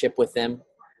relationship with them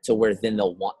to where then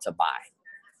they'll want to buy?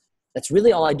 That's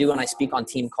really all I do when I speak on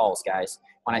team calls, guys.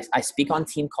 When I speak on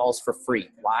team calls for free.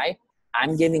 Why?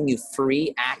 I'm giving you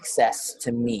free access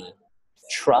to me,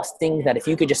 trusting that if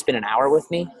you could just spend an hour with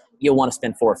me, you'll want to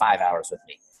spend 4 or 5 hours with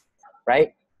me,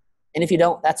 right? And if you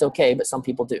don't, that's okay, but some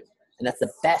people do. And that's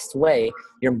the best way.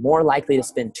 You're more likely to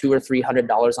spend $200 or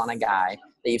 $300 on a guy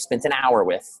that you've spent an hour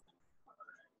with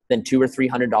than $200 or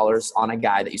 $300 on a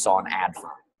guy that you saw an ad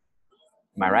from.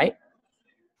 Am I right?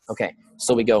 Okay,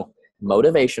 so we go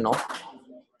motivational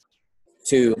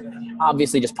to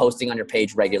obviously just posting on your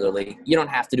page regularly. You don't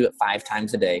have to do it 5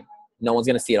 times a day. No one's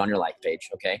going to see it on your like page,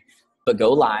 okay? But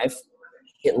go live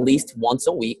at least once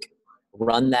a week.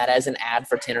 Run that as an ad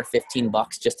for 10 or 15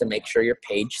 bucks just to make sure your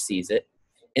page sees it.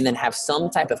 And then have some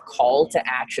type of call to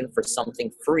action for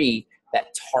something free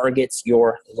that targets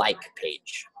your like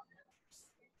page.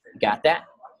 Got that?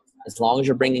 As long as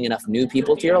you're bringing enough new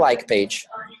people to your like page,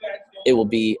 it will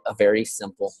be a very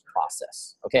simple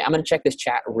process. Okay, I'm going to check this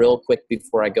chat real quick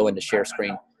before I go into share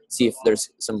screen, see if there's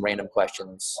some random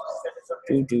questions.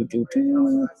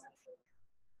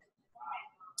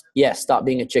 Yeah, stop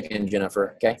being a chicken,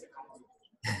 Jennifer, okay?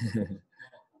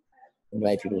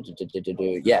 Invite people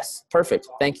to. Yes, perfect.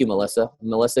 Thank you, Melissa.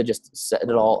 Melissa just set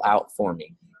it all out for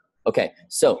me. Okay,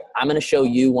 so I'm going to show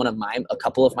you a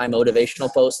couple of my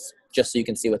motivational posts just so you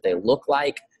can see what they look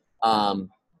like.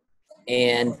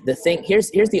 And the thing, here's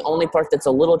the only part that's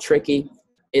a little tricky,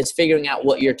 is figuring out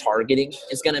what your targeting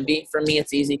is going to be. For me,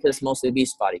 it's easy because it's mostly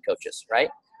Beachbody coaches, right?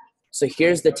 So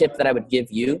here's the tip that I would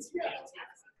give you.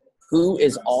 Who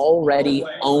is already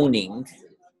owning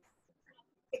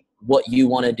what you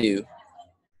want to do?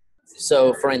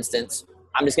 So for instance,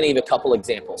 I'm just going to give a couple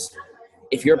examples.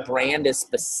 If your brand is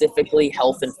specifically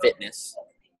health and fitness,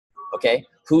 okay,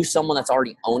 who's someone that's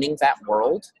already owning that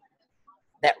world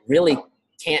that really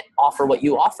can't offer what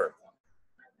you offer?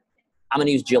 I'm going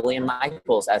to use Jillian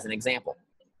Michaels as an example.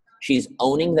 She's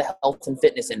owning the health and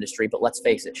fitness industry, but let's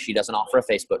face it, she doesn't offer a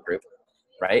Facebook group,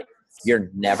 right? You're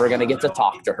never going to get to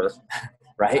talk to her,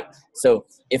 right? So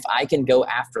if I can go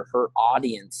after her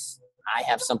audience, I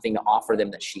have something to offer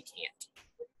them that she can't,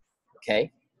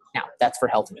 okay? Now, that's for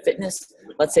health and fitness.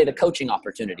 Let's say the coaching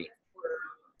opportunity.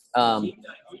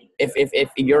 If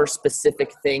your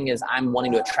specific thing is I'm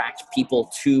wanting to attract people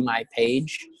to my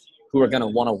page who are going to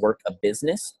want to work a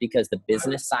business because the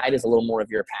business side is a little more of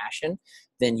your passion,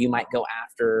 then you might go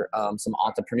after some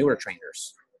entrepreneur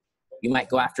trainers. You might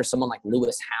go after someone like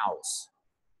Lewis Howes.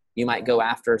 You might go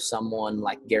after someone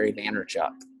like Gary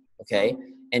Vaynerchuk, okay?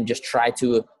 And just try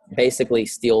to basically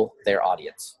steal their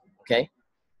audience, okay?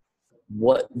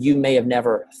 What you may have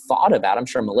never thought about, I'm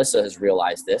sure Melissa has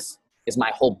realized this, is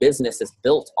my whole business is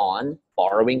built on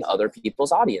borrowing other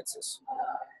people's audiences,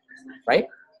 right?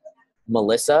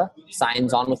 Melissa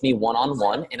signs on with me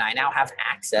one-on-one, and I now have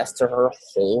access to her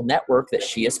whole network that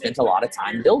she has spent a lot of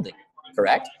time building,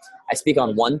 correct? I speak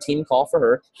on one team call for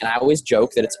her, and I always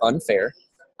joke that it's unfair.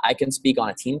 I can speak on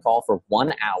a team call for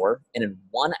 1 hour, and in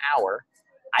 1 hour,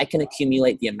 I can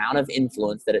accumulate the amount of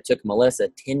influence that it took Melissa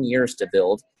 10 years to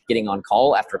build, getting on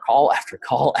call after call after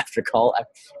call after call.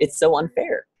 It's so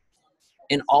unfair.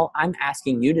 And all I'm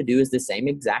asking you to do is the same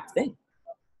exact thing,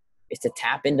 is to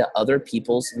tap into other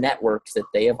people's networks that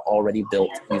they have already built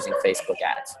using Facebook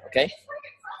ads, okay?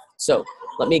 So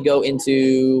let me go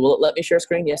into, will it let me share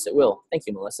screen? Yes, it will. Thank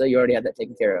you, Melissa. You already had that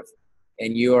taken care of.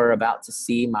 And you are about to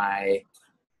see my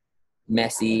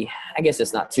messy, I guess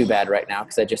it's not too bad right now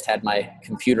because I just had my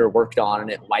computer worked on and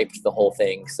it wiped the whole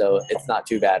thing. So it's not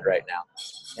too bad right now.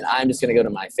 And I'm just going to go to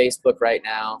my Facebook right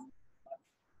now.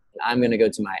 And I'm going to go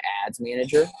to my ads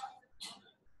manager. And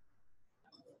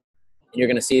you're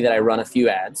going to see that I run a few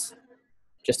ads,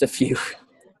 just a few.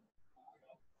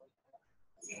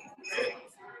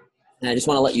 And I just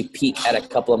want to let you peek at a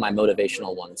couple of my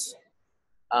motivational ones.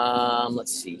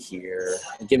 Let's see here.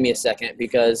 Give me a second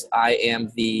because I am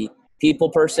the people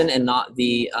person and not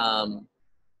the,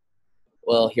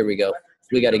 well, here we go.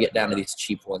 We got to get down to these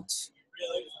cheap ones.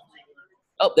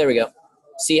 Oh, there we go.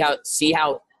 See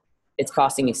how it's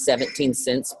costing me 17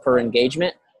 cents per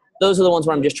engagement? Those are the ones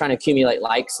where I'm just trying to accumulate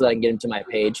likes so that I can get them to my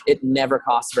page. It never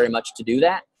costs very much to do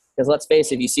that because let's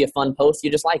face it, if you see a fun post, you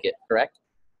just like it, correct?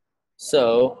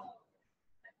 So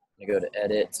I'm going to go to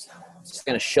edit. I'm just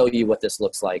going to show you what this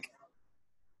looks like.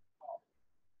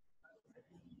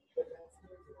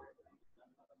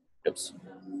 Oops.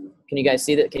 Can you guys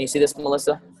see that? Can you see this,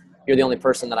 Melissa? You're the only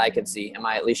person that I can see. Am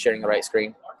I at least sharing the right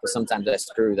screen? Because sometimes I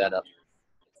screw that up.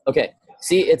 Okay.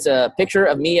 See, it's a picture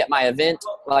of me at my event.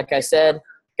 Like I said,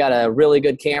 got a really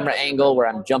good camera angle where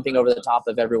I'm jumping over the top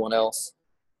of everyone else.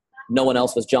 No one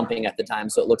else was jumping at the time,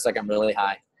 so it looks like I'm really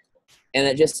high. And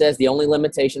it just says the only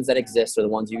limitations that exist are the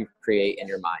ones you create in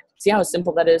your mind. See how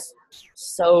simple that is?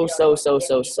 So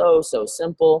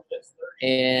simple.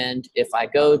 And if I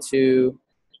go to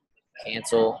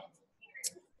cancel,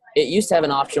 it used to have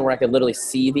an option where I could literally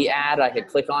see the ad. I could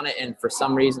click on it, and for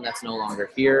some reason that's no longer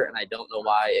here, and I don't know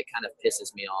why. It kind of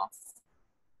pisses me off.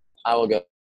 I will go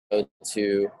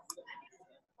to,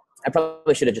 I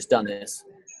probably should have just done this.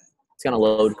 It's going to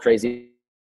load crazy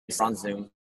on Zoom.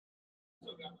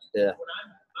 Yeah.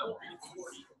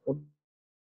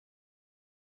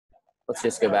 Let's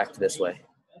just go back to this way.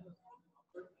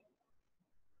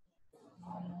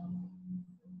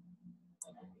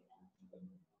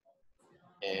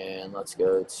 And let's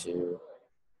go to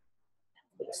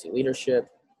legacy leadership.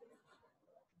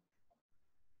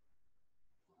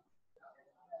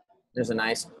 There's a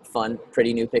nice, fun,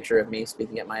 pretty new picture of me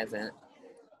speaking at my event.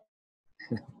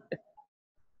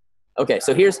 Okay,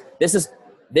 so this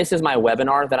is my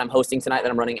webinar that I'm hosting tonight that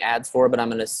I'm running ads for, but I'm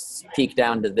going to peek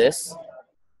down to this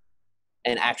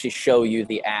and actually show you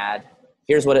the ad.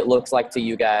 Here's what it looks like to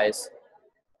you guys.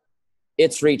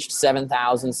 It's reached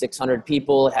 7,600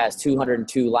 people. It has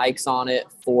 202 likes on it,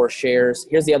 4 shares.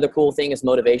 Here's the other cool thing is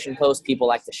motivation posts. People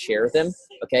like to share them,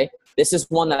 okay? This is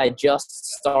one that I just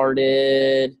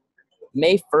started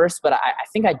May 1st, but I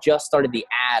think I just started the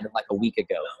ad like a week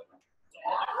ago.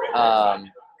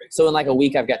 So in like a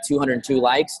week, I've got 202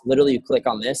 likes. Literally, you click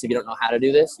on this. If you don't know how to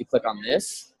do this, you click on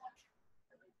this.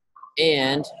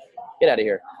 And get out of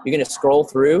here. You're going to scroll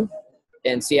through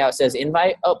and see how it says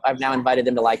invite. Oh, I've now invited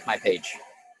them to like my page.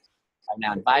 I've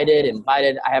now invited.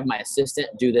 I have my assistant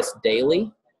do this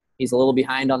daily. He's a little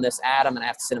behind on this ad. I'm going to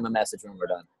have to send him a message when we're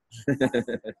done.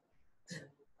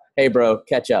 Hey, bro,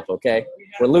 catch up, okay?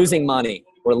 We're losing money.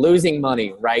 We're losing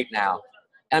money right now.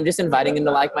 And I'm just inviting him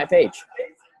to like my page.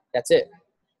 That's it.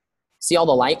 See all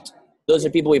the liked? Those are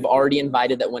people we've already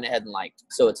invited that went ahead and liked.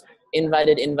 So it's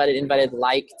invited,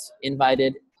 liked, invited.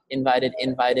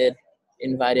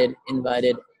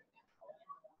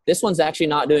 This one's actually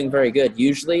not doing very good.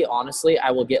 Usually, honestly, I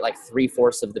will get like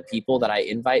 3/4 of the people that I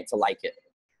invite to like it.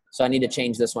 So I need to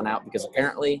change this one out because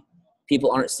apparently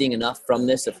people aren't seeing enough from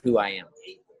this of who I am.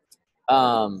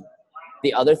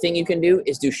 The other thing you can do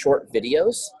is do short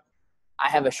videos. I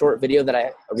have a short video that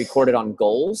I recorded on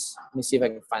goals. Let me see if I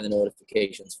can find the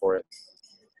notifications for it.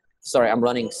 Sorry, I'm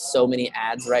running so many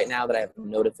ads right now that I have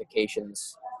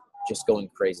notifications just going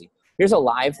crazy. Here's a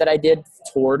live that I did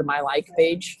toward my like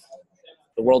page.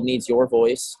 The world needs your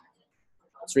voice.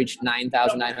 It's reached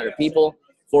 9,900 people,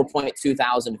 4.2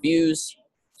 thousand views.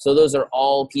 So those are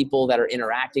all people that are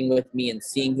interacting with me and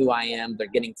seeing who I am. They're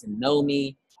getting to know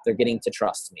me. They're getting to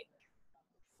trust me.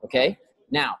 Okay?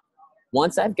 Now,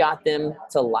 once I've got them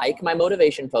to like my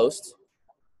motivation post,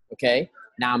 okay,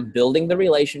 now I'm building the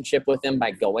relationship with them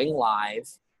by going live,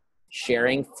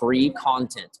 sharing free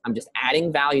content. I'm just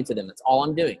adding value to them. That's all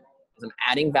I'm doing. I'm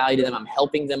adding value to them. I'm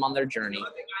helping them on their journey.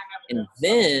 And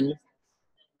then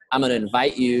I'm going to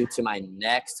invite you to my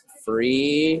next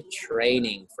free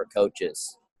training for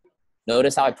coaches.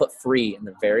 Notice how I put free in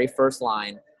the very first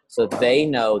line so they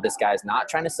know this guy's not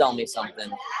trying to sell me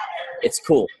something. It's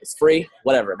cool. It's free.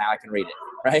 Whatever. Now I can read it,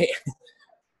 right?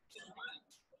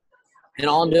 And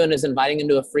all I'm doing is inviting them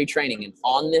to a free training. And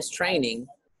on this training,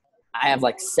 I have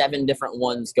like 7 different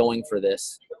ones going for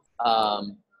this.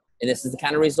 And this is the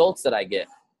kind of results that I get.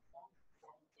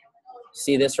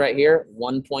 See this right here?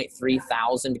 1.3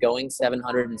 thousand going,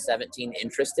 717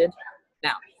 interested.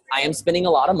 Now, I am spending a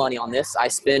lot of money on this. I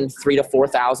spend $3,000 to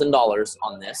 $4,000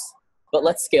 on this. But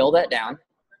let's scale that down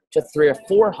to $300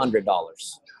 or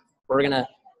 $400. We're going to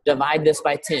divide this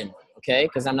by 10, okay?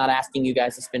 Because I'm not asking you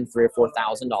guys to spend $3,000 or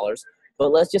 $4,000.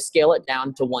 But let's just scale it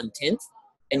down to 1/10.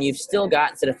 And you've still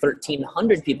got, instead of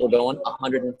 1,300 people going,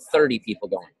 130 people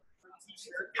going.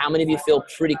 How many of you feel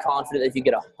pretty confident that if you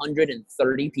get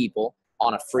 130 people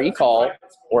on a free call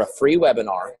or a free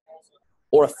webinar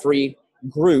or a free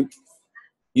group,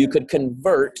 you could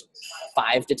convert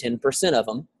 5 to 10% of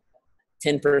them?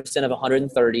 10% of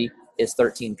 130 is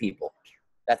 13 people.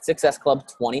 That's Success Club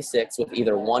 26 with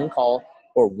either one call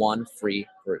or one free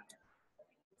group.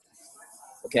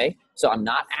 Okay? So I'm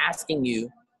not asking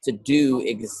you to do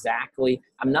exactly,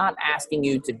 I'm not asking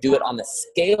you to do it on the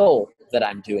scale that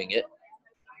I'm doing it,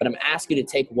 but I'm asking you to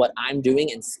take what I'm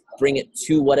doing and bring it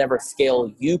to whatever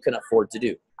scale you can afford to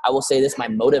do. I will say this, my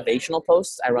motivational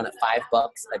posts, I run at $5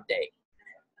 a day.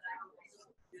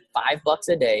 $5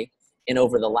 a day. And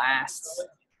over the last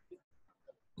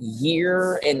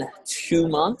year and 2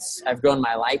 months, I've grown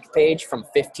my like page from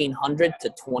 1,500 to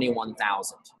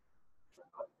 21,000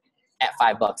 at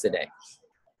 $5 a day.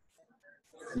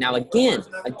 Now,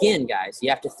 again, guys, you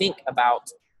have to think about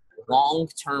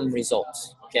long-term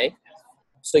results, okay?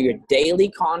 So your daily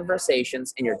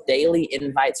conversations and your daily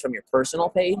invites from your personal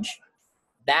page,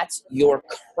 that's your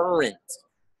current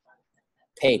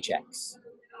paychecks,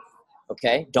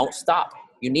 okay? Don't stop.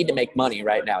 You need to make money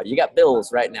right now. You got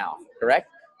bills right now, correct?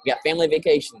 You got family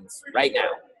vacations right now.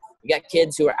 You got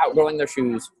kids who are outgrowing their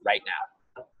shoes right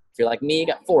now. If you're like me, you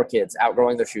got 4 kids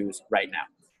outgrowing their shoes right now.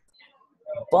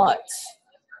 But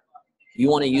you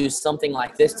want to use something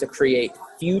like this to create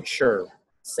future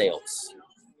sales.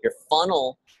 Your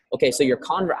funnel, okay, so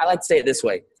I like to say it this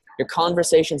way. Your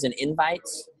conversations and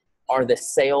invites are the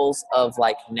sales of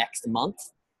like next month.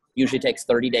 Usually takes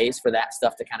 30 days for that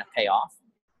stuff to kind of pay off.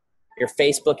 Your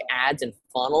Facebook ads and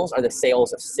funnels are the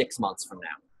sales of 6 months from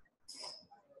now.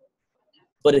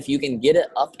 But if you can get it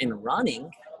up and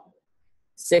running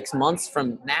 6 months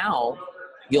from now,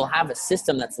 you'll have a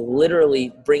system that's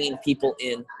literally bringing people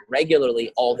in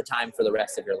regularly all the time for the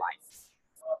rest of your life.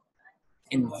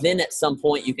 And then at some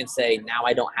point you can say, now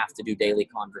I don't have to do daily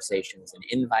conversations and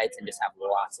invites and just have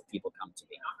lots of people come to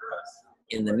me.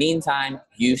 In the meantime,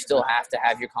 you still have to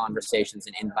have your conversations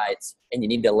and invites, and you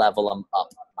need to level them up,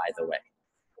 by the way.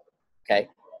 Okay?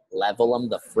 Level them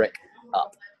the frick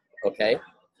up. Okay?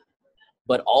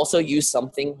 But also use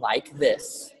something like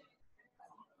this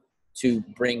to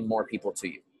bring more people to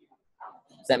you.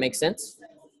 Does that make sense?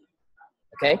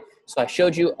 Okay? So I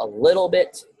showed you a little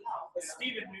bit.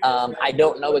 I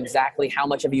don't know exactly how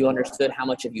much of you understood, how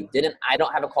much of you didn't. I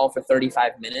don't have a call for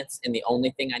 35 minutes, and the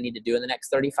only thing I need to do in the next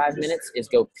 35 minutes is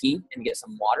go pee and get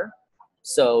some water.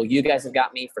 So you guys have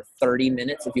got me for 30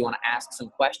 minutes. If you want to ask some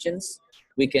questions,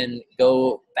 we can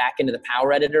go back into the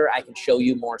Power Editor. I can show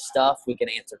you more stuff. We can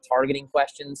answer targeting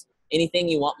questions. Anything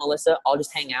you want, Melissa, I'll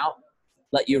just hang out,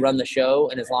 let you run the show,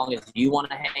 and as long as you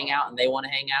want to hang out and they want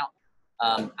to hang out,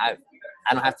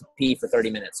 I don't have to pee for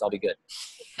 30 minutes, so I'll be good.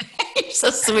 You're so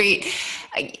sweet.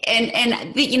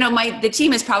 And the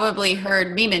team has probably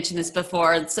heard me mention this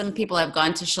before. Some people have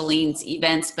gone to Shalene's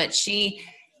events, but she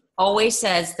always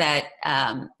says that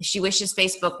she wishes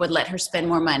Facebook would let her spend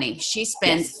more money. She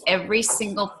spends every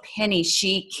single penny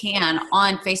she can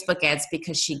on Facebook ads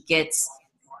because she gets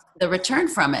the return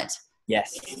from it.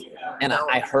 Yes. And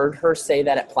I heard her say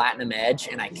that at Platinum Edge,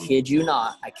 and I kid you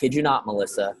not,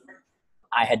 Melissa,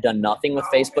 I had done nothing with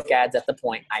Facebook ads at the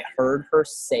point. I heard her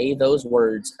say those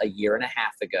words a year and a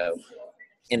half ago.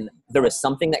 And there was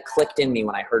something that clicked in me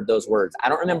when I heard those words. I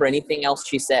don't remember anything else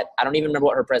she said. I don't even remember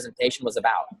what her presentation was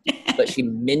about, but she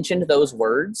mentioned those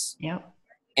words. Yep.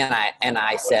 And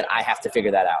I said, I have to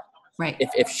figure that out. Right.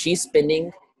 If she's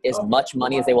spending as much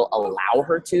money as they will allow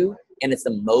her to, and it's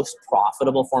the most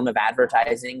profitable form of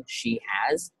advertising she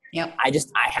has, yep. I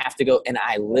have to go. And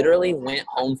I literally went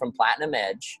home from Platinum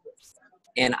Edge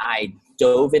and I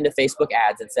dove into Facebook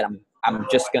ads and said, I'm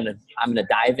gonna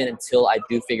dive in until I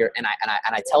do figure. And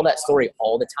I tell that story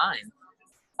all the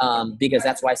time, because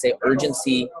that's why I say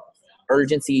urgency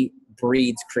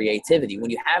breeds creativity. When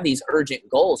you have these urgent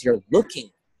goals, you're looking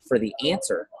for the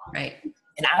answer. Right.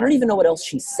 And I don't even know what else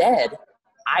she said.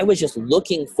 I was just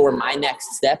looking for my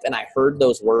next step, and I heard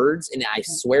those words, and I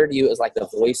swear to you, it was like the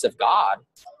voice of God.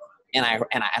 And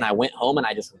I went home and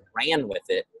I just ran with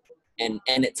it. And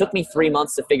it took me 3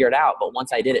 months to figure it out, but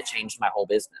once I did, it changed my whole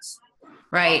business.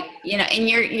 Right. You know, and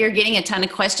you're getting a ton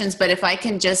of questions, but if I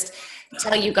can just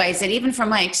tell you guys that even from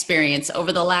my experience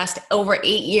over the last over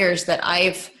 8 years that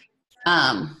I've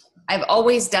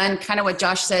always done kind of what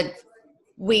Josh said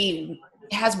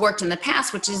has worked in the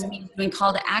past, which is doing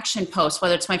call to action posts,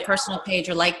 whether it's my personal page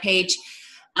or like page.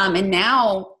 And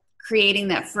now creating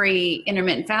that free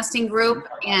intermittent fasting group.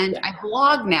 And I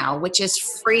blog now, which is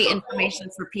free information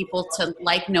for people to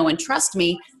like, know, and trust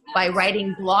me by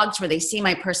writing blogs where they see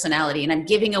my personality, and I'm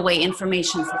giving away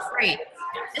information for free.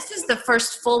 This is the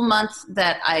first full month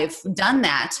that I've done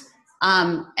that.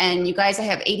 And you guys, I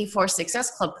have 84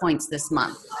 Success Club points this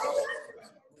month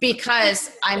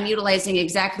because I'm utilizing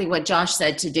exactly what Josh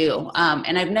said to do.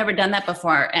 And I've never done that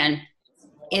before. And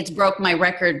it's broke my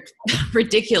record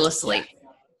ridiculously.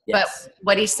 Yes. But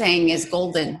what he's saying is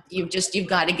golden. You've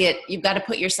got to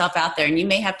put yourself out there, and you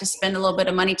may have to spend a little bit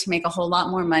of money to make a whole lot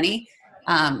more money.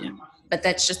 But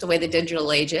that's just the way the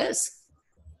digital age is.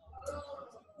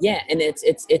 Yeah. And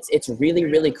it's really,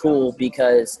 really cool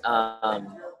because,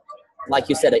 like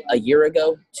you said, a year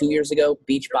ago, 2 years ago,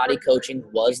 Beachbody coaching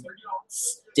was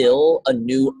still a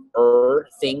newer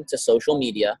thing to social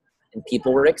media, and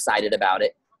people were excited about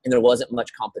it, and there wasn't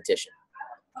much competition.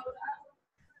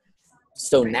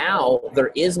 So now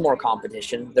there is more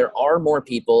competition. There are more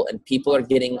people, and people are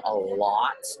getting a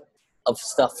lot of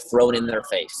stuff thrown in their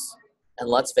face. And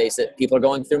let's face it, people are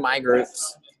going through my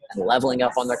groups and leveling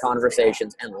up on their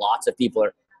conversations, and lots of people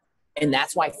are. And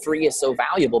that's why free is so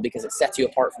valuable, because it sets you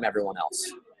apart from everyone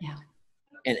else. Yeah.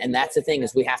 And that's the thing,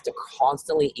 is we have to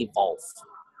constantly evolve.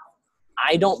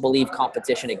 I don't believe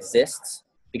competition exists,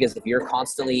 because if you're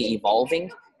constantly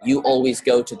evolving, you always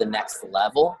go to the next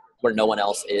level where no one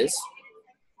else is.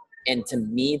 And to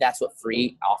me, that's what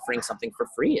offering something for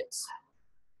free is.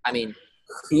 I mean,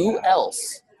 who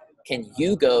else can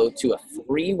you go to a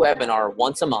free webinar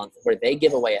once a month where they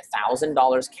give away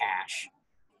 $1,000 cash,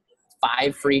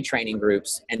 5 free training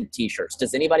groups, and t-shirts?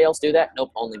 Does anybody else do that?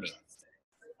 Nope, only me.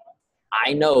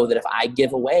 I know that if I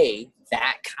give away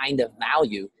that kind of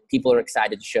value, people are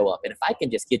excited to show up. And if I can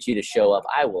just get you to show up,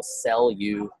 I will sell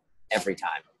you every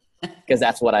time, because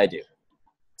that's what I do.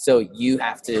 So you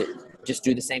have to just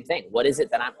do the same thing. What is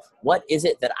it that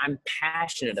I'm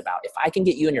passionate about? If I can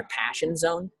get you in your passion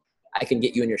zone, I can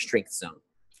get you in your strength zone.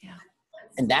 Yeah.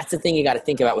 And that's the thing you got to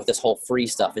think about with this whole free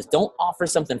stuff, is don't offer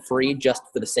something free just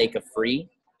for the sake of free.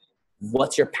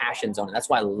 What's your passion zone? And that's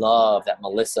why I love that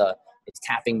Melissa is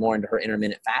tapping more into her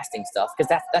intermittent fasting stuff, because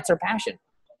that's her passion.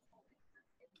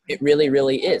 It really,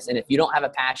 really is. And if you don't have a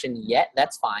passion yet,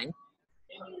 that's fine.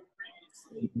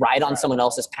 Ride on someone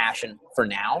else's passion for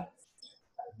now,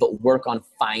 but work on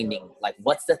finding, like,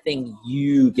 what's the thing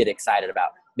you get excited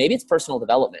about? Maybe it's personal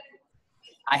development.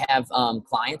 I have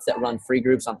clients that run free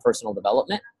groups on personal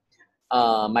development.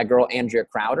 My girl, Andrea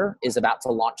Crowder, is about to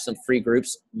launch some free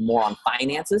groups more on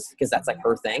finances, because that's like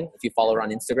her thing. If you follow her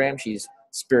on Instagram, she's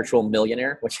Spiritual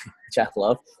Millionaire, which I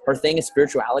love. Her thing is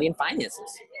spirituality and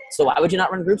finances. So why would you not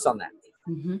run groups on that?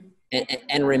 Mm-hmm.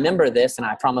 And remember this, and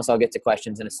I promise I'll get to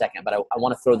questions in a second, but I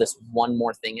want to throw this one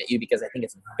more thing at you, because I think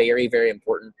it's very, very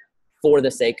important for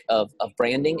the sake of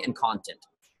branding and content.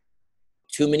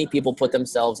 Too many people put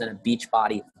themselves in a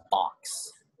Beachbody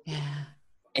box. Yeah.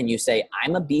 And you say,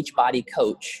 I'm a Beachbody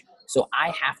coach, so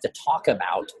I have to talk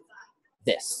about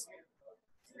this.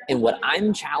 And what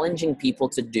I'm challenging people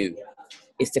to do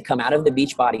is to come out of the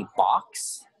Beachbody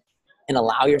box and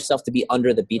allow yourself to be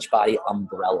under the Beachbody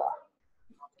umbrella.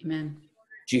 Amen.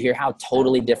 Do you hear how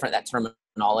totally different that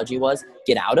terminology was?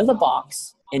 Get out of the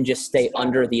box and just stay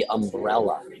under the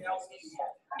umbrella.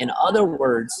 In other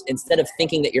words, instead of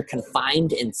thinking that you're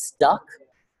confined and stuck,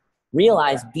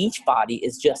 realize Beachbody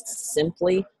is just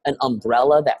simply an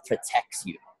umbrella that protects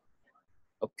you.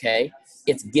 Okay?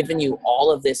 It's given you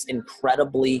all of this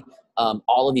incredibly,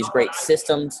 all of these great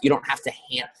systems. You don't have to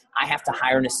I have to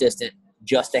hire an assistant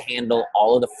just to handle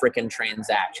all of the freaking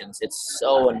transactions. It's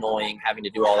so annoying having to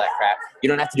do all that crap. You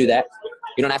don't have to do that.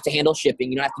 You don't have to handle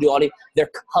shipping. You don't have to do they're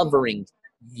covering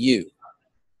you.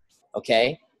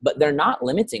 Okay? But they're not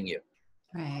limiting you.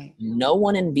 Right. No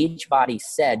one in Beachbody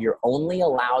said you're only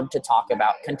allowed to talk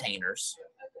about containers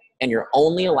and you're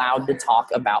only allowed to talk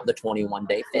about the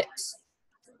 21-day fix.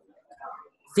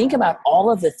 Think about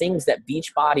all of the things that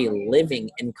Beachbody living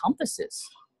encompasses.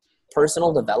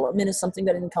 Personal development is something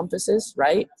that encompasses,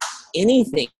 right?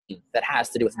 Anything that has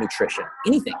to do with nutrition,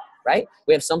 anything, right?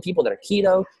 We have some people that are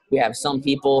keto. We have some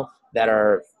people that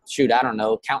are,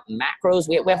 counting macros.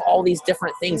 We have all these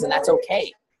different things, and that's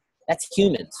okay. That's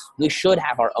humans. We should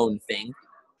have our own thing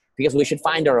because we should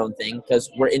find our own thing because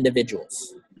we're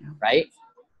individuals, right?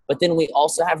 But then we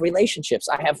also have relationships.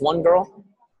 I have one girl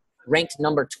ranked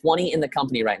number 20 in the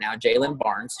company right now, Jalen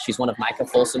Barnes. She's one of Micah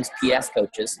Folsom's PS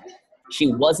coaches. She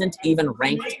wasn't even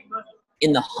ranked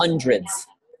in the hundreds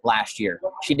last year.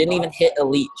 She didn't even hit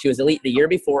elite. She was elite the year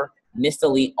before, missed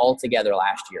elite altogether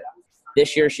last year.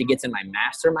 This year, she gets in my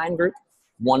mastermind group.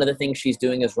 One of the things she's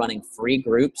doing is running free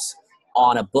groups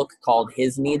on a book called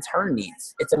His Needs, Her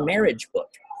Needs. It's a marriage book.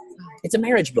 It's a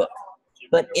marriage book.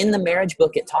 But in the marriage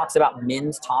book, it talks about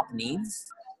men's top needs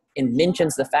and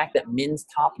mentions the fact that men's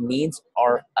top needs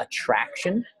are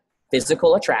attraction,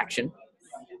 physical attraction,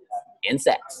 and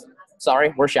sex.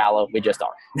 Sorry, we're shallow. We just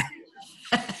are.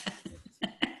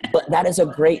 But that is a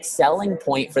great selling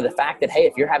point for the fact that, hey,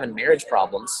 if you're having marriage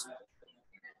problems,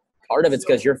 part of it's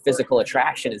because your physical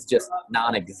attraction is just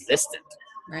non-existent.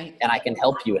 Right. And I can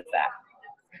help you with that.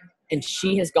 And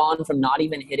she has gone from not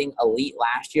even hitting elite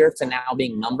last year to now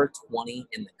being number 20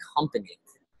 in the company.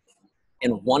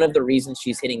 And one of the reasons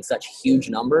she's hitting such huge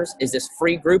numbers is this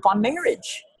free group on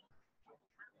marriage.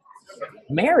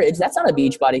 Marriage, that's not a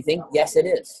Beachbody thing. Yes, it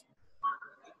is.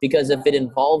 Because if it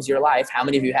involves your life, how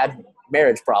many of you had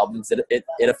marriage problems?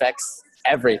 It affects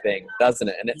everything, doesn't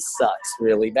it? And it sucks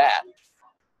really bad.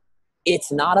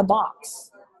 It's not a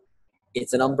box.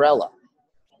 It's an umbrella.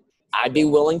 I'd be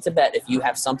willing to bet if you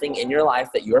have something in your life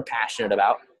that you're passionate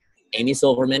about, Amy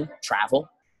Silverman, travel,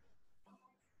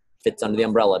 fits under the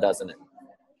umbrella, doesn't it?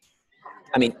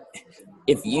 I mean,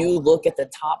 if you look at the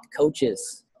top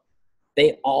coaches,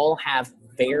 they all have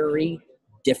very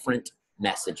different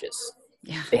messages.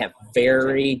 Yeah. They have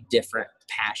very different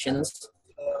passions,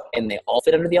 and they all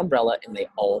fit under the umbrella, and they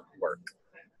all work.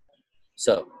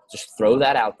 So just throw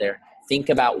that out there. Think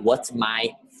about what's my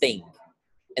thing,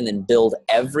 and then build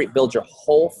your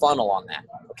whole funnel on that,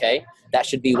 okay? That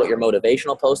should be what your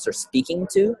motivational posts are speaking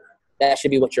to. That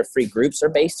should be what your free groups are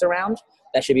based around.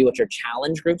 That should be what your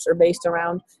challenge groups are based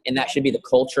around. And that should be the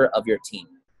culture of your team.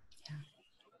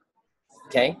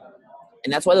 Okay?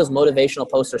 And that's why those motivational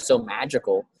posts are so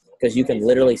magical, because you can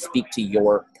literally speak to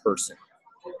your person.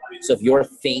 So if your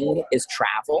thing is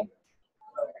travel,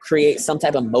 create some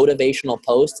type of motivational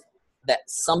post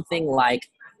that's something like,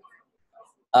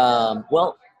 a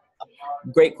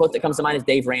great quote that comes to mind is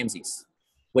Dave Ramsey's,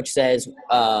 which says,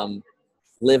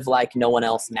 live like no one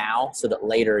else now so that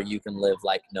later you can live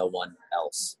like no one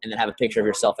else. And then have a picture of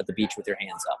yourself at the beach with your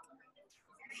hands up.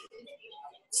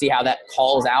 See how that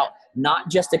calls out not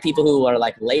just to people who are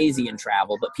like lazy in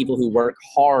travel, but people who work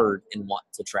hard and want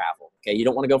to travel. Okay, you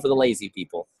don't want to go for the lazy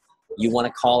people. You want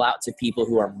to call out to people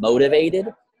who are motivated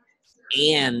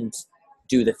and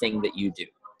do the thing that you do.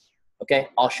 Okay,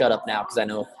 I'll shut up now because I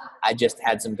know I just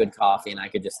had some good coffee and I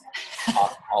could just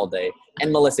talk all day.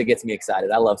 And Melissa gets me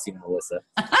excited. I love seeing Melissa.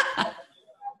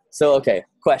 So, okay,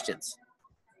 questions.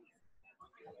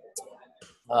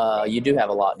 You do have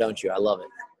a lot, don't you? I love it.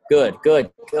 Good.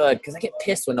 Because I get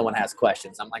pissed when no one has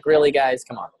questions. I'm like, really, guys?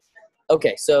 Come on.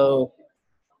 Okay, so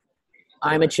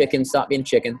I'm a chicken. Stop being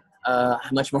chicken. I'm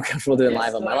much more comfortable doing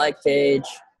live on my like page.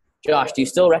 Josh, do you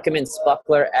still recommend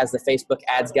Spuckler as the Facebook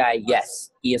ads guy?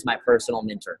 Yes, he is my personal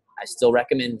mentor. I still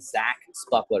recommend Zach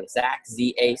Spuckler. Zach,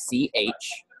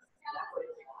 Z-A-C-H.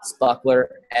 Spuckler,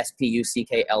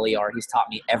 S-P-U-C-K-L-E-R. He's taught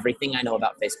me everything I know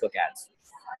about Facebook ads.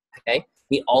 Okay.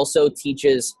 He also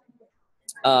teaches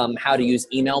how to use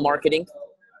email marketing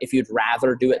if you'd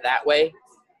rather do it that way.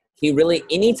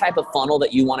 Any type of funnel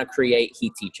that you want to create,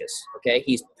 he teaches. Okay.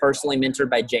 He's personally mentored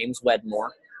by James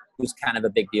Wedmore, who's kind of a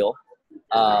big deal.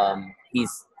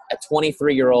 He's a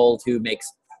 23-year-old who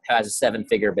has a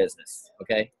 7-figure business.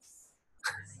 Okay.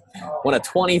 When a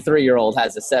 23-year-old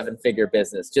has a 7-figure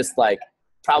business, just like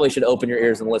probably should open your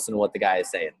ears and listen to what the guy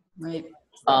is saying. Right.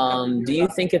 Do you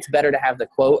think it's better to have the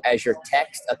quote as your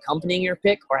text accompanying your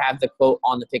pic or have the quote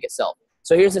on the pic itself?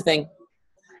 So here's the thing.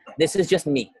 This is just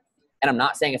me, and I'm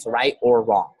not saying it's right or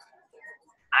wrong.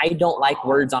 I don't like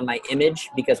words on my image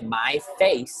because my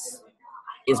face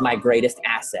is my greatest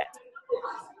asset.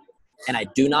 And I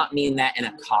do not mean that in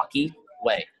a cocky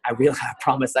way. I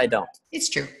promise I don't. It's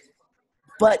true.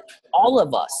 But all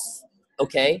of us,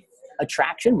 okay,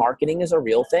 attraction marketing is a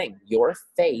real thing. Your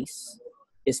face,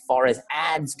 as far as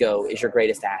ads go, is your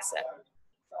greatest asset.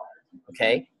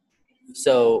 Okay?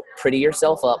 So pretty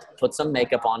yourself up, put some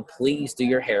makeup on, please do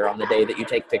your hair on the day that you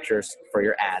take pictures for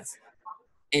your ads,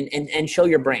 and show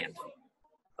your brand.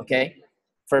 Okay?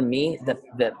 For me,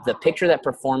 the picture that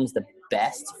performs the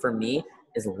best for me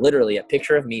is literally a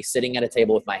picture of me sitting at a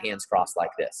table with my hands crossed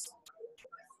like this.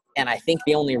 And I think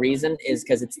the only reason is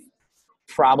because it's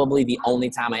probably the only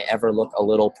time I ever look a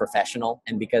little professional.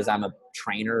 And because I'm a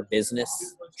trainer,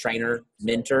 business trainer,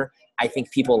 mentor, I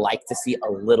think people like to see a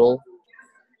little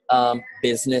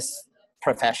business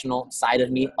professional side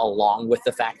of me, along with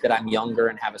the fact that I'm younger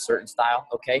and have a certain style.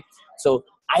 Okay. So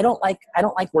I don't like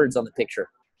words on the picture,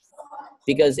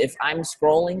 because if I'm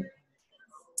scrolling,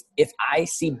 if I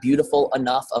see beautiful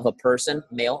enough of a person,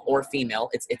 male or female,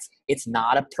 it's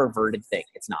not a perverted thing.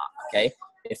 It's not. Okay.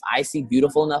 If I see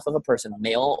beautiful enough of a person,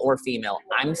 male or female,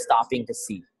 I'm stopping to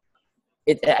see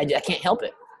it. I can't help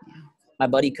it. My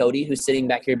buddy Cody, who's sitting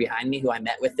back here behind me, who I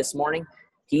met with this morning,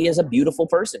 he is a beautiful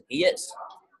person. He is.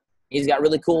 He's got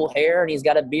really cool hair, and he's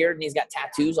got a beard, and he's got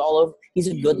tattoos all over. He's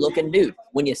a good-looking dude.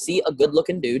 When you see a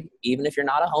good-looking dude, even if you're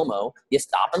not a homo, you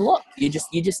stop and look. You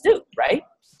just do, right?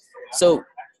 So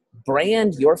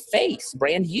brand your face,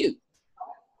 brand you.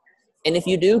 And if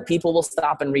you do, people will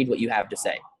stop and read what you have to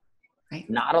say. Right.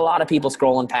 Not a lot of people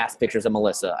scrolling past pictures of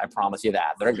Melissa, I promise you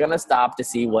that. They're going to stop to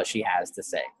see what she has to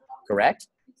say, correct?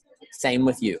 Same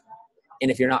with you. And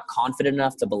if you're not confident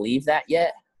enough to believe that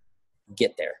yet,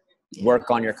 get there. Work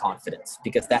on your confidence,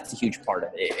 because that's a huge part of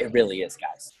it. It really is,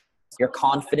 guys. Your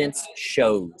confidence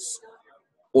shows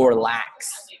or lacks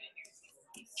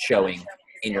showing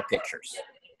in your pictures,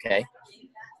 okay?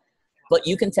 But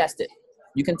you can test it.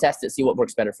 You can test it, see what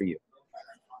works better for you.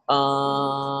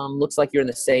 Looks like you're in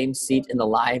the same seat in the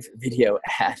live video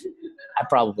ad. I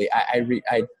don't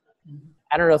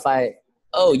know if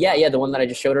oh yeah, the one that I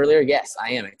just showed earlier. Yes,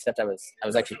 I am, except I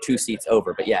was actually 2 seats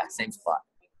over, but yeah, same spot.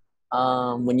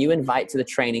 When you invite to the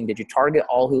training, did you target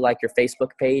all who like your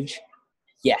Facebook page?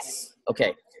 Yes.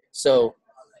 Okay. So,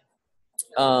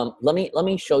 let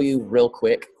me show you real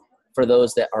quick for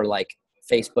those that are like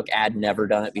Facebook ad, never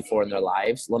done it before in their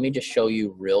lives. Let me just show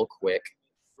you real quick.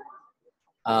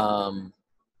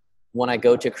 When I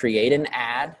go to create an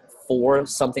ad for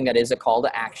something that is a call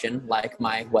to action, like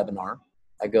my webinar,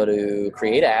 I go to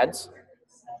create ads.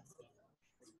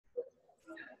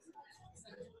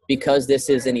 Because this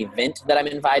is an event that I'm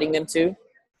inviting them to.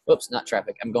 Oops, not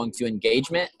traffic. I'm going to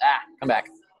engagement. Come back.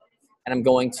 And I'm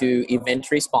going to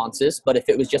event responses. But if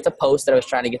it was just a post that I was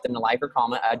trying to get them to like or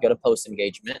comment, I'd go to post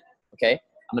engagement. Okay.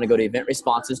 I'm going to go to event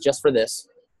responses just for this.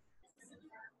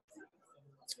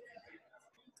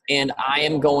 And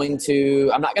I'm not going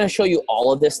to show you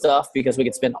all of this stuff because we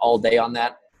could spend all day on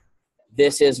that.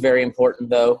 This is very important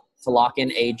though, to lock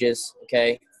in ages.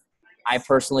 Okay. I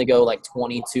personally go like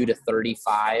 22 to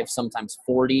 35, sometimes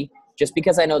 40, just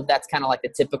because I know that's kind of like the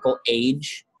typical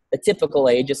age. The typical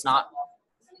age. It's not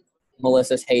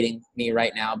Melissa's hating me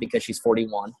right now because she's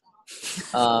 41.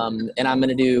 And I'm going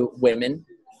to do women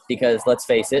because let's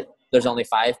face it, there's only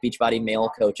 5 Beachbody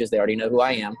male coaches. They already know who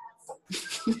I am.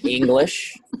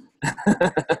 English.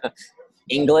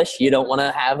 English. You don't want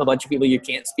to have a bunch of people you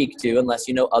can't speak to unless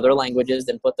you know other languages.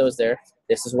 Then put those there.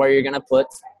 This is where you're going to put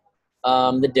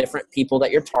the different people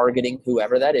that you're targeting,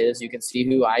 whoever that is. You can see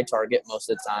who I target most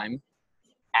of the time.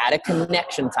 Add a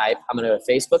connection type. I'm going to go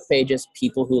to Facebook pages,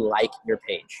 people who like your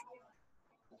page.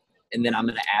 And then I'm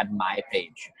going to add my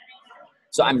page.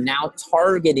 So I'm now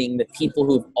targeting the people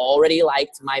who've already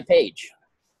liked my page.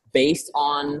 Based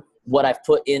on what I've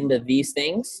put into these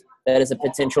things, that is a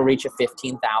potential reach of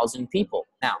 15,000 people.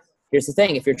 Now, here's the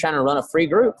thing. If you're trying to run a free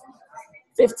group,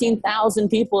 15,000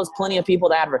 people is plenty of people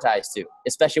to advertise to,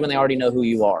 especially when they already know who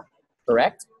you are,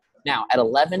 correct? Now, at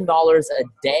 $11 a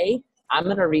day, I'm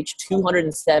going to reach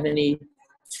 270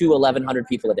 to 1,100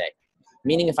 people a day.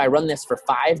 Meaning if I run this for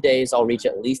 5 days, I'll reach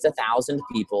at least 1,000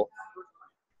 people.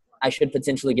 I should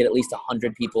potentially get at least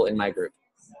 100 people in my group.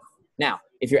 Now,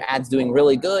 if your ad's doing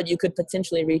really good, you could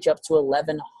potentially reach up to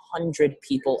 1,100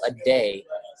 people a day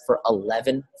for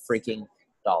 $11 freaking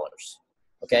dollars.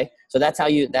 Okay, so that's how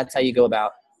you go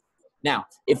about. Now,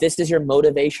 if this is your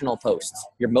motivational post,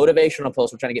 we're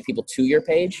trying to get people to your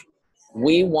page.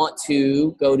 We want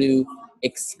to go to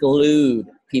exclude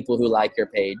people who like your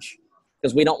page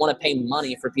because we don't want to pay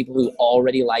money for people who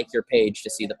already like your page to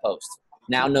see the post.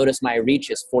 Now notice my reach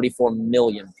is 44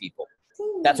 million people.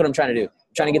 That's what I'm trying to do.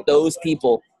 I'm trying to get those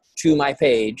people to my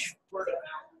page.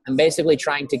 I'm basically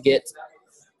trying to get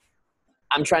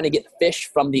fish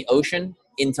from the ocean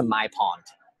into my pond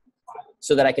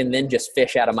so that I can then just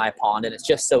fish out of my pond. And it's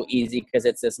just so easy because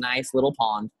it's this nice little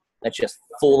pond that's just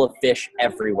full of fish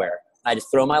everywhere. I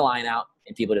just throw my line out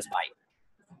and people just bite.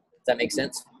 Does that make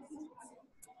sense?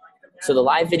 So the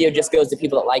live video just goes to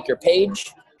people that like your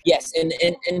page. Yes, and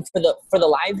for the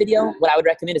live video, what I would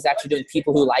recommend is actually doing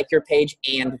people who like your page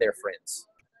and their friends.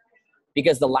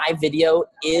 Because the live video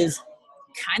is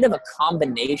kind of a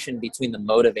combination between the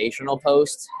motivational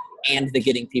posts and the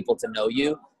getting people to know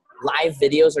you. Live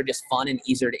videos are just fun and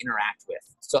easier to interact with.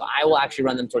 So I will actually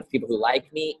run them towards people who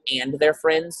like me and their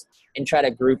friends and try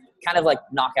to group, kind of like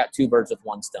knock out two birds with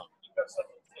one stone.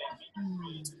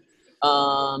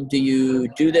 Do you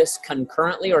do this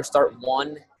concurrently or start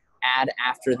one ad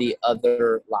after the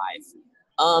other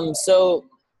live? So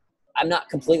I'm not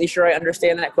completely sure I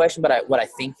understand that question, but what I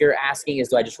think you're asking is,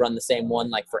 do I just run the same one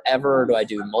like forever, or do I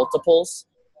do multiples?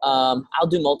 I'll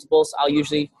do multiples. I'll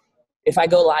usually, if I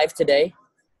go live today,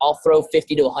 I'll throw $50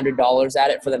 to $100 at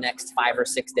it for the next 5 or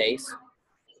 6 days.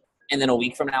 And then a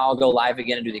week from now, I'll go live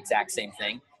again and do the exact same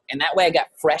thing. And that way I got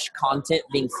fresh content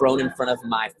being thrown in front of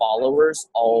my followers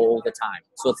all the time.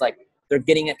 So it's like they're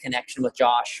getting a connection with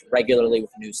Josh regularly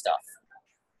with new stuff.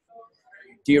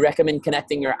 Do you recommend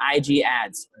connecting your IG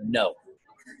ads? No.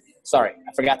 Sorry,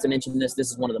 I forgot to mention this. This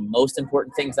is one of the most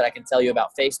important things that I can tell you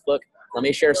about Facebook. Let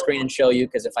me share a screen and show you,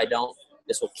 because if I don't,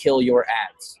 this will kill your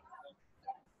ads.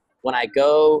 When I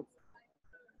go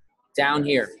down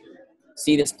here,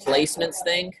 see this placements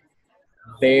thing?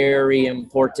 Very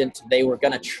important. They were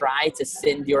going to try to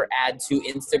send your ad to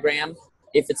Instagram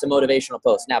if it's a motivational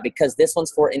post. Now, because this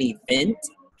one's for an event,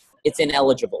 it's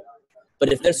ineligible.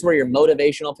 But if this were your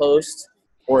motivational post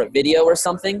or a video or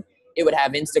something, it would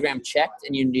have Instagram checked,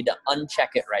 and you need to uncheck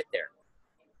it right there.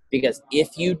 Because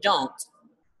if you don't,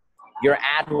 your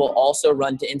ad will also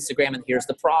run to Instagram, and here's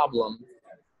the problem,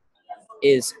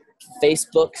 is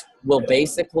Facebook will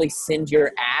basically send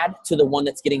your ad to the one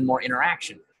that's getting more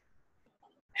interaction.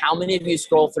 How many of you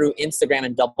scroll through Instagram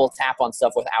and double tap on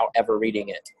stuff without ever reading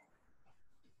it?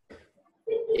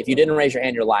 If you didn't raise your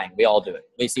hand, you're lying. We all do it.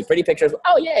 We see pretty pictures.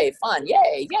 Oh, yay, fun.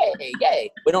 Yay, yay,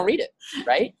 yay. We don't read it,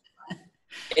 right?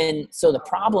 And so the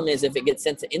problem is, if it gets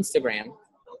sent to Instagram,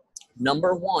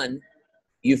 number one,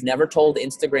 you've never told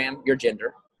Instagram your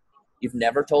gender. You've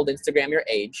never told Instagram your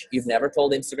age. You've never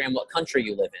told Instagram what country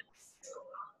you live in.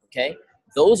 Okay?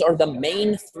 Those are the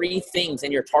main 3 things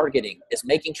in your targeting, is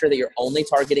making sure that you're only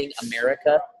targeting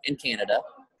America and Canada.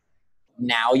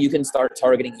 Now you can start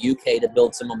targeting UK to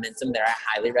build some momentum there. I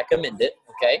highly recommend it,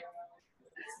 okay?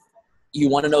 You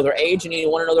want to know their age and you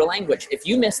want to know their language. If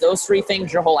you miss those 3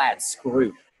 things, your whole ad's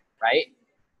screwed, right?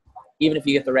 Even if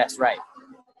you get the rest right.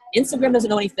 Instagram doesn't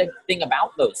know anything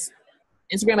about those.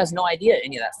 Instagram has no idea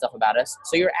any of that stuff about us,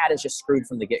 so your ad is just screwed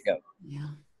from the get-go. Yeah.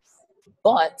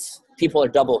 But people are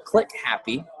double-click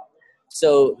happy.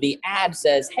 So the ad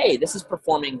says, hey, this is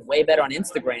performing way better on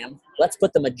Instagram. Let's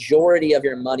put the majority of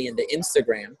your money into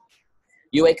Instagram.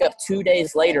 You wake up 2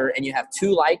 days later and you have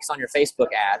 2 likes on your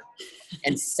Facebook ad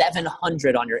and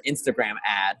 700 on your Instagram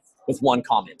ad with 1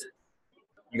 comment.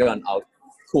 You're going, oh,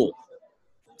 cool.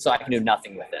 So I can do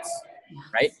nothing with this,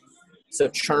 right? So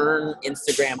turn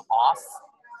Instagram off.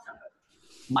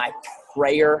 My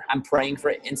prayer, I'm praying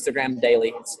for Instagram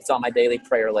daily. It's on my daily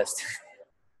prayer list.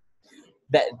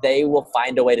 That they will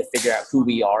find a way to figure out who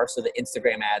we are so that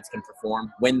Instagram ads can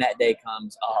perform. When that day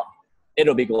comes, oh,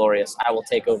 it'll be glorious. I will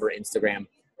take over Instagram,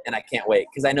 and I can't wait,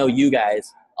 because I know you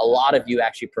guys, a lot of you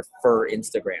actually prefer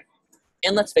Instagram.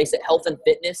 And let's face it, health and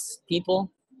fitness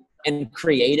people and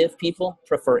creative people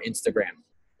prefer Instagram.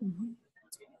 Mm-hmm.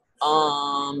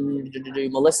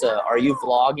 Melissa, are you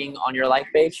vlogging on your like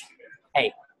page?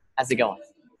 Hey, how's it going?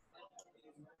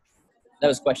 That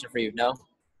was a question for you. No?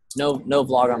 No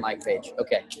vlog on like page.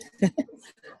 Okay.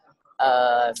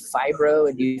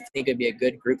 Fibro, do you think it'd be a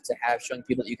good group to have, showing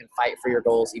people that you can fight for your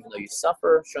goals even though you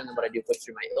suffer, showing them what I do push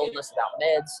through my illness without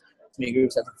meds? Too many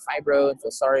groups have fibro and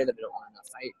feel sorry that they don't want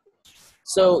to fight.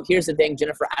 So here's the thing,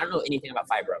 Jennifer, I don't know anything about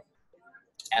fibro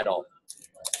at all.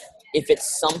 If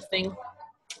it's something,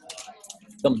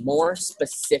 the more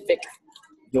specific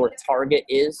your target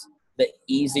is, the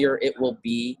easier it will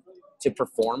be to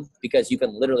perform, because you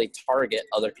can literally target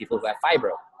other people who have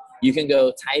fibro. You can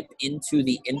go type into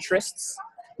the interests.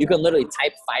 You can literally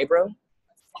type fibro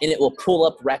and it will pull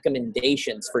up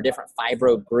recommendations for different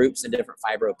fibro groups and different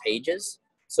fibro pages.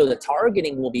 So the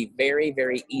targeting will be very,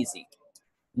 very easy.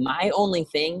 My only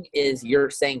thing is you're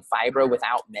saying fibro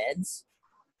without meds,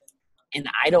 and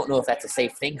I don't know if that's a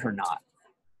safe thing or not.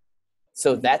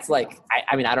 So that's like,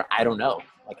 I don't know.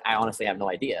 Like, I honestly have no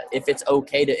idea. If it's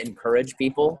okay to encourage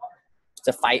people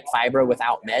to fight fibro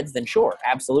without meds, then sure,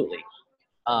 absolutely.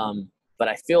 But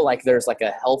I feel like there's like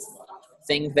a health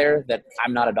thing there that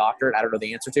I'm not a doctor and I don't know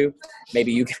the answer to.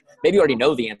 Maybe you already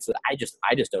know the answer. I just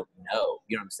don't know.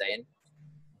 You know what I'm saying?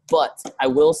 But I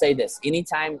will say this: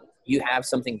 anytime you have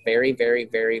something very, very,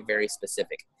 very, very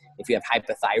specific, if you have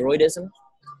hypothyroidism,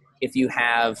 if you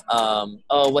have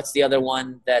what's the other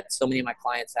one that so many of my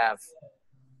clients have?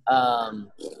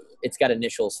 It's got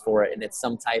initials for it, and it's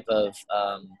some type of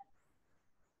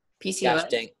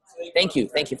PCOS. Thank you.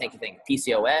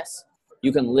 PCOS.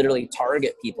 You can literally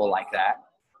target people like that.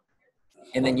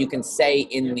 And then you can say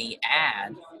in the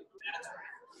ad,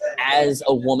 as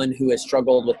a woman who has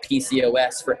struggled with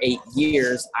PCOS for 8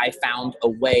 years, I found a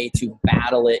way to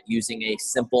battle it using a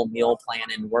simple meal plan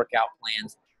and workout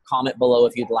plans. Comment below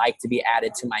if you'd like to be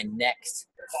added to my next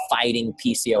fighting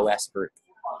PCOS group.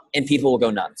 And people will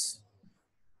go nuts.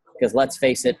 Because let's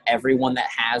face it, everyone that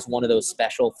has one of those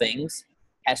special things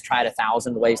has tried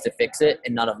 1,000 ways to fix it,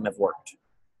 and none of them have worked.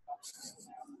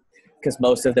 Because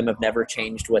most of them have never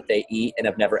changed what they eat and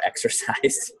have never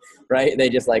exercised, right? They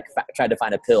just like tried to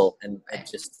find a pill and it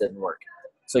just didn't work.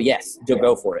 So yes, do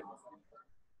go for it.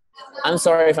 I'm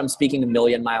sorry if I'm speaking a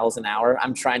million miles an hour.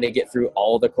 I'm trying to get through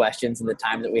all the questions in the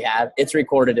time that we have. It's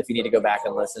recorded if you need to go back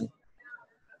and listen.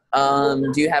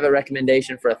 Do you have a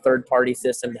recommendation for a third-party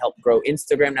system to help grow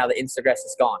Instagram now that Instagram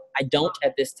is gone? I don't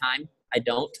at this time. I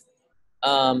don't.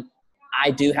 I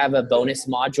do have a bonus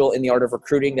module in the Art of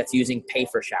Recruiting that's using Pay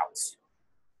for Shouts.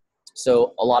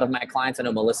 So a lot of my clients, I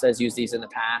know Melissa has used these in the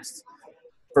past,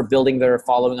 for building their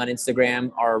following on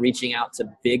Instagram, are reaching out to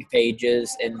big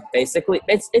pages, and basically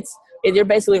you're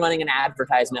basically running an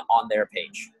advertisement on their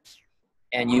page.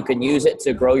 And you can use it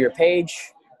to grow your page.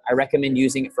 I recommend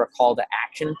using it for a call to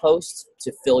action post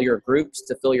to fill your groups,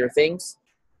 to fill your things.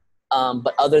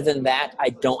 But other than that,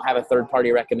 I don't have a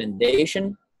third-party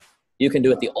recommendation. You can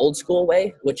do it the old school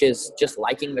way, which is just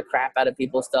liking the crap out of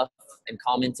people's stuff and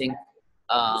commenting.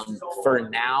 For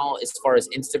now, as far as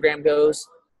Instagram goes,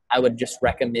 I would just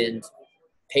recommend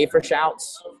Pay for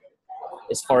Shouts.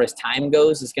 As far as time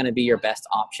goes, is going to be your best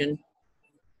option.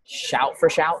 Shout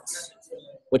for Shouts,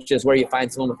 which is where you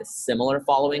find someone with a similar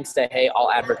following. Say, hey,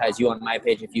 I'll advertise you on my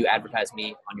page if you advertise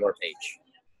me on your page.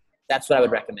 That's what I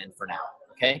would recommend for now,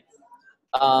 okay?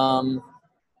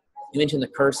 You mentioned the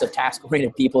curse of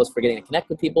task-oriented people is forgetting to connect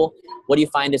with people. What do you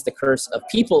find is the curse of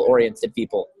people-oriented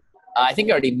people? I think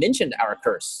I already mentioned our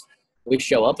curse. We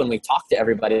show up and we talk to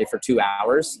everybody for 2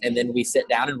 hours, and then we sit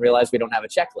down and realize we don't have a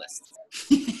checklist.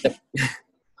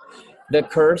 The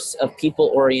curse of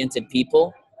people-oriented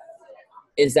people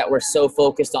is that we're so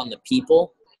focused on the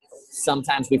people,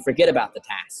 sometimes we forget about the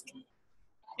task.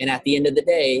 And at the end of the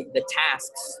day, the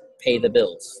tasks pay the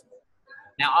bills.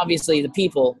 Now, obviously, the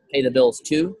people pay the bills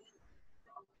too,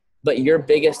 but your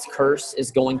biggest curse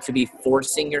is going to be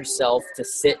forcing yourself to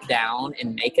sit down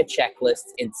and make a checklist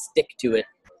and stick to it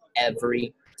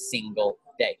every single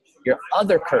day. Your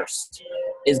other curse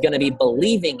is going to be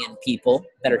believing in people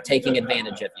that are taking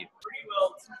advantage of you.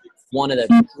 One of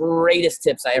the greatest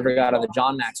tips I ever got on the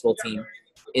John Maxwell team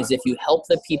is if you help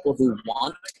the people who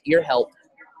want your help,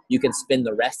 you can spend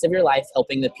the rest of your life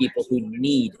helping the people who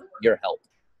need your help.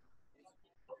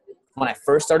 When I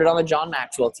first started on the John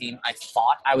Maxwell team, I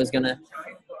thought I was going to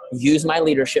use my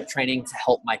leadership training to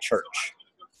help my church.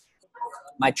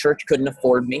 My church couldn't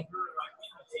afford me.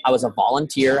 I was a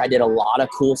volunteer. I did a lot of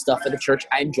cool stuff for the church.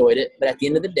 I enjoyed it. But at the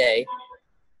end of the day,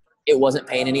 it wasn't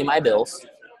paying any of my bills.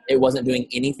 It wasn't doing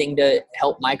anything to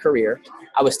help my career.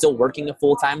 I was still working a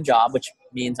full-time job, which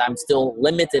means I'm still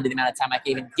limited to the amount of time I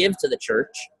can even give to the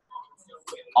church.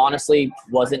 Honestly,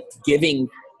 wasn't giving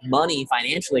money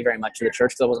financially very much to the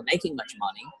church because I wasn't making much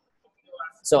money.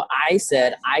 So I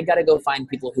said, I got to go find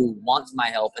people who want my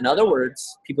help. In other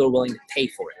words, people are willing to pay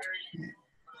for it.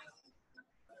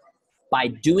 By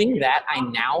doing that, I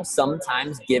now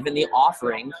sometimes give in the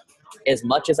offering as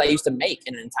much as I used to make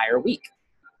in an entire week.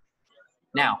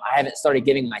 Now, I haven't started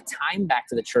giving my time back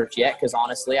to the church yet because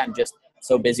honestly, I'm just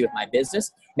so busy with my business.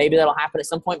 Maybe that'll happen at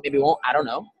some point. Maybe it won't. I don't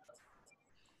know.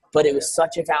 But it was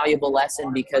such a valuable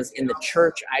lesson because in the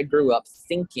church, I grew up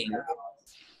thinking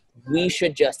we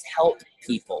should just help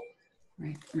people.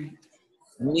 Right.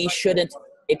 We shouldn't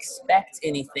expect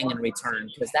anything in return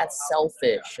because that's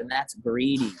selfish and that's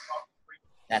greedy.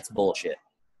 That's bullshit.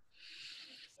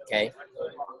 okay?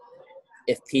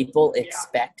 If people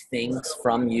expect things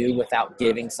from you without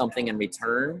giving something in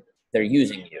return, they're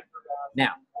using you.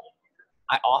 Now,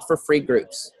 I offer free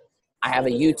groups. I have a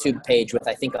YouTube page with,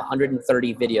 I think,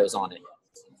 130 videos on it.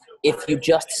 If you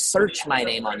just search my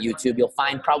name on YouTube, you'll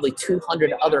find probably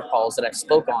 200 other calls that I've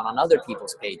spoke on other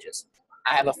people's pages.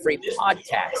 I have a free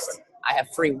podcast. I have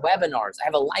free webinars. I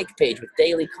have a like page with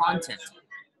daily content.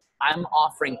 I'm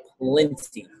offering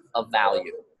plenty of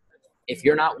value. If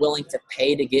you're not willing to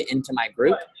pay to get into my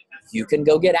group, you can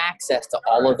go get access to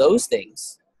all of those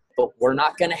things. But we're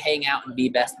not going to hang out and be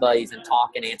best buddies and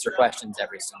talk and answer questions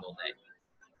every single day.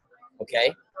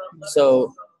 Okay?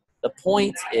 So the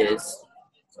point is,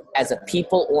 as a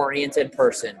people-oriented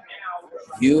person,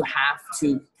 you have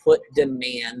to put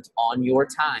demand on your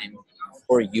time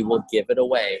or you will give it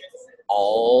away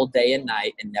all day and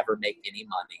night and never make any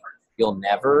money. You'll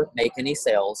never make any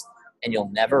sales and you'll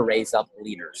never raise up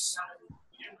leaders.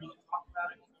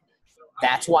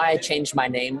 That's why I changed my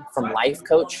name from life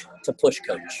coach to push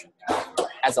coach.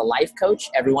 As a life coach,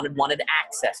 everyone wanted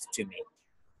access to me.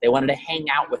 They wanted to hang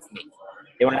out with me.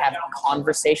 They wanted to have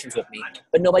conversations with me,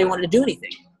 but nobody wanted to do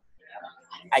anything.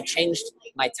 I changed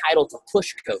my title to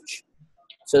push coach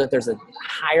so that there's a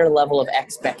higher level of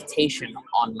expectation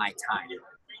on my time.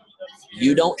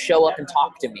 You don't show up and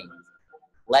talk to me.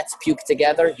 Let's puke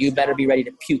together. You better be ready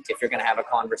to puke if you're going to have a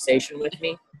conversation with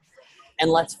me. And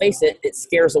let's face it, it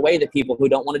scares away the people who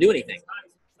don't want to do anything.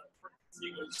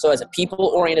 So as a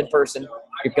people-oriented person,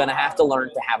 you're going to have to learn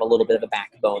to have a little bit of a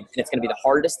backbone. And it's going to be the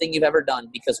hardest thing you've ever done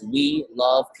because we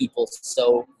love people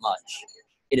so much.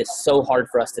 It is so hard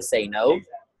for us to say no.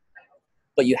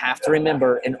 But you have to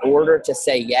remember, in order to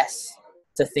say yes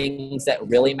to things that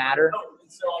really matter,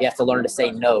 you have to learn to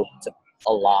say no to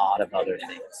a lot of other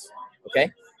things.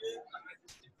 Okay?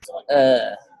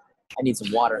 I need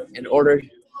some water.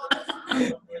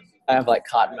 I have like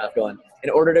cotton mouth going. In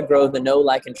order to grow the know,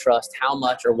 like, and trust, how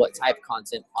much or what type of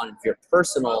content on your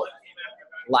personal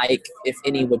like, if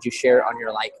any, would you share on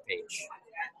your like page?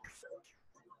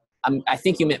 I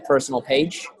think you meant personal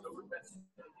page.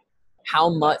 How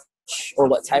much or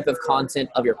what type of content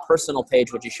of your personal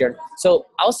page would you share? So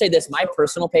I'll say this, my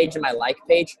personal page and my like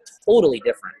page, totally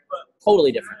different.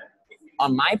 Totally different.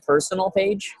 On my personal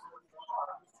page,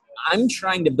 I'm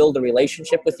trying to build a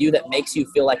relationship with you that makes you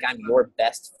feel like I'm your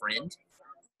best friend.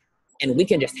 And we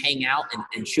can just hang out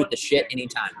and shoot the shit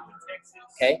anytime.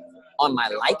 Okay? On my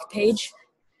like page,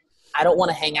 I don't want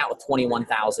to hang out with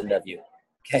 21,000 of you.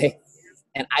 Okay?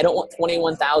 And I don't want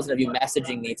 21,000 of you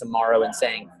messaging me tomorrow and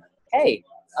saying, hey,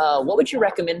 what would you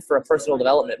recommend for a personal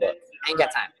development book? I ain't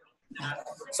got time.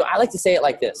 So I like to say it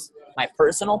like this. My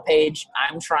personal page,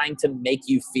 I'm trying to make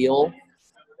you feel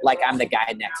like I'm the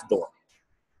guy next door.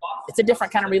 It's a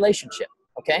different kind of relationship,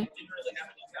 okay?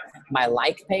 My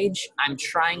like page, I'm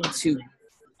trying to,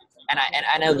 and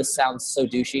I know this sounds so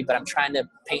douchey, but I'm trying to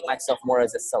paint myself more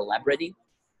as a celebrity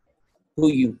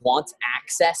who you want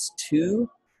access to,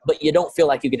 but you don't feel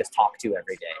like you can just talk to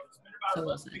every day.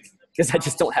 Because I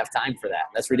just don't have time for that.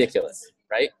 That's ridiculous,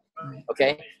 right?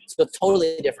 Okay? So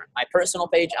totally different. My personal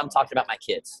page, I'm talking about my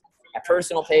kids. My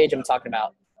personal page, I'm talking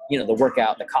about, the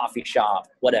workout, the coffee shop,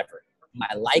 whatever. My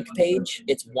like page,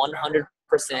 it's 100%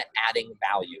 adding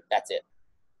value. That's it.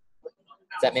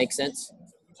 Does that make sense?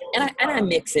 And I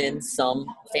mix in some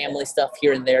family stuff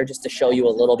here and there just to show you a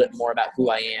little bit more about who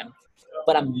I am.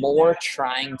 But I'm more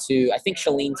trying to, I think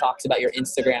Shalene talks about your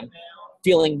Instagram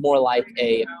feeling more like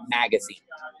a magazine.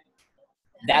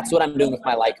 That's what I'm doing with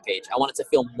my like page. I want it to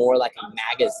feel more like a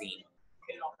magazine.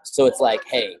 So it's like,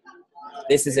 hey,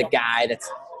 this is a guy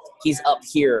he's up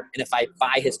here, and if I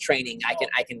buy his training, I can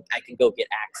go get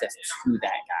access to that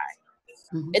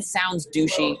guy. Mm-hmm. It sounds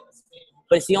douchey,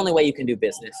 but it's the only way you can do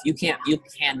business. You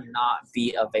cannot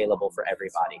be available for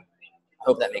everybody. I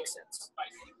hope that makes sense.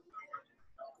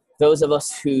 Those of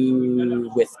us who,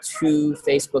 with 2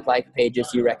 Facebook like pages,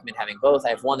 you recommend having both. I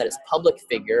have one that is public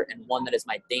figure and one that is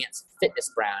my dance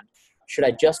fitness brand. Should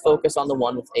I just focus on the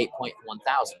one with 8.1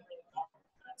 thousand?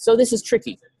 So this is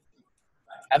tricky.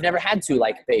 I've never had 2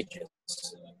 like pages.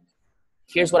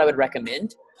 Here's what I would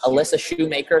recommend. Alyssa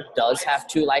Shoemaker does have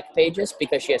 2 like pages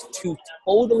because she has 2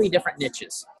 totally different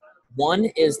niches. One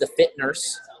is the fit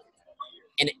nurse,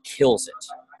 and it kills it.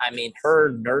 I mean, her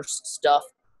nurse stuff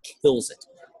kills it.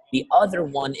 The other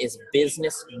one is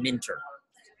business mentor.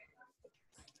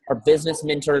 Our business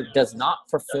mentor does not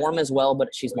perform as well,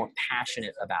 but she's more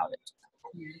passionate about it.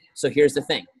 So here's the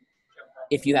thing.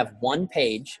 If you have one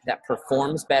page that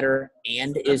performs better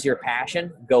and is your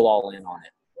passion, go all in on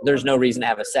it. There's no reason to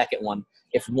have a second one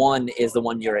if one is the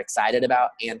one you're excited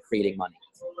about and creating money.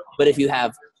 But if you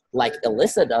have like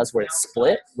Alyssa does, where it's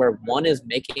split, where one is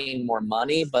making more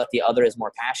money, but the other is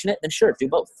more passionate, then sure, do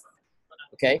both.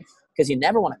 Okay? Because you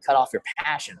never want to cut off your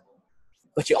passion,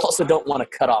 but you also don't want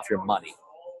to cut off your money.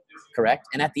 Correct?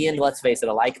 And at the end, let's face it,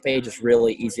 a like page is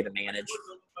really easy to manage.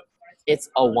 It's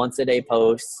a once a day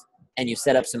post, and you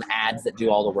set up some ads that do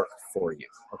all the work for you.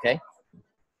 Okay?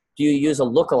 Do you use a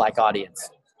lookalike audience?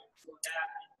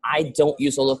 I don't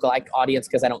use a lookalike audience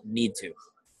because I don't need to,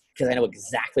 because I know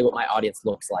exactly what my audience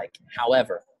looks like.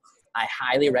 However, I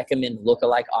highly recommend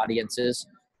lookalike audiences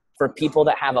for people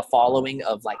that have a following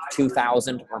of like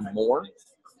 2,000 or more.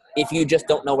 If you just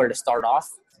don't know where to start off,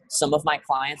 some of my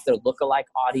clients, their lookalike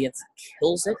audience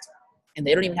kills it, and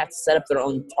they don't even have to set up their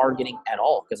own targeting at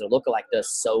all because their lookalike does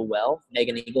so well.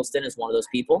 Megan Eagleston is one of those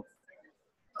people.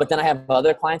 But then I have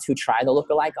other clients who try the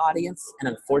lookalike audience, and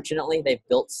unfortunately, they've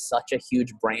built such a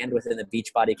huge brand within the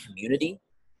Beachbody community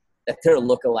that their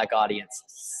lookalike audience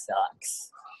sucks.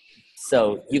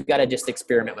 So you've got to just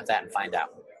experiment with that and find out.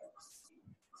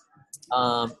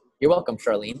 You're welcome,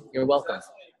 Charlene. You're welcome.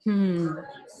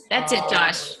 That's it,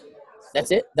 Josh.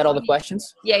 That's it? That all the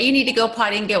questions? Yeah, you need to go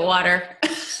potty and get water.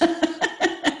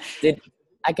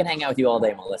 I can hang out with you all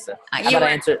day, Melissa. How about I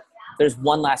answer? There's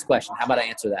one last question. How about I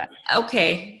answer that?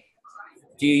 Okay.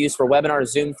 Do you use for webinars,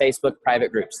 Zoom, Facebook,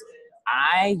 private groups?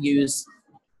 I use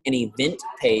an event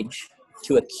page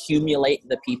to accumulate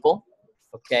the people.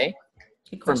 Okay.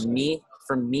 For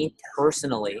me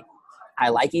personally, I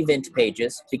like event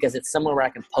pages because it's somewhere where I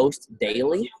can post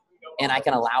daily and I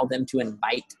can allow them to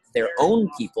invite their own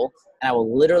people. And I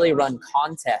will literally run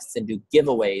contests and do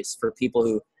giveaways for people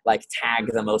who like tag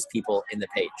the most people in the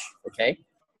page. Okay.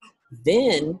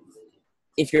 Then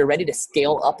if you're ready to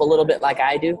scale up a little bit like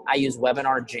I do, I use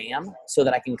Webinar Jam so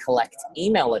that I can collect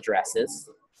email addresses,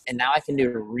 and now I can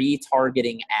do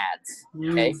retargeting ads.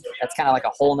 Okay. That's kind of like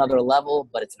a whole nother level,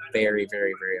 but it's very,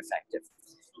 very, very effective.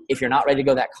 If you're not ready to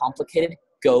go that complicated,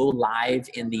 go live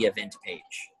in the event page.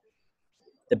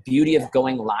 The beauty of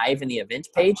going live in the event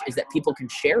page is that people can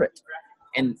share it,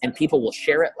 and people will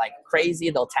share it like crazy.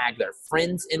 They'll tag their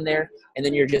friends in there, and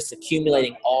then you're just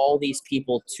accumulating all these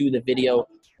people to the video.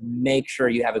 Make sure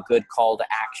you have a good call to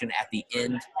action at the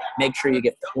end. Make sure you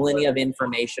get plenty of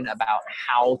information about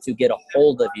how to get a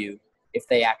hold of you if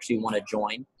they actually want to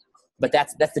join. But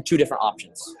that's the two different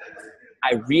options.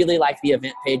 I really like the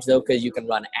event page though, because you can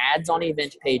run ads on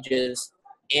event pages,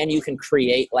 and you can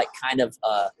create like kind of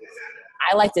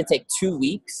I like to take 2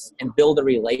 weeks and build a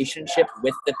relationship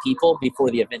with the people before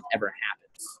the event ever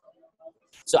happens.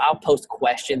 So I'll post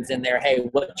questions in there. Hey,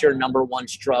 what's your number one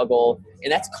struggle?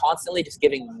 And that's constantly just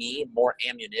giving me more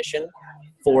ammunition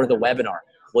for the webinar.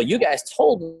 Well, you guys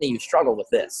told me you struggle with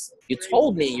this. You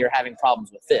told me you're having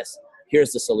problems with this.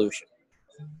 Here's the solution.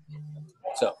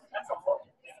 So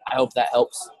I hope that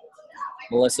helps.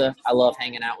 Melissa, I love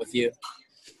hanging out with you.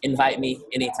 Invite me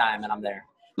anytime and I'm there.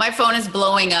 My phone is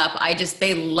blowing up.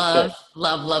 They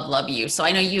love you. So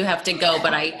I know you have to go,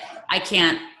 but I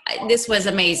can't. This was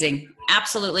amazing.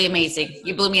 Absolutely amazing.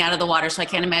 You blew me out of the water, so I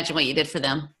can't imagine what you did for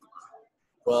them.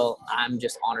 Well, I'm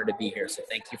just honored to be here, so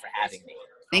thank you for having me.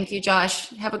 Thank you, Josh.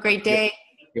 Have a great day.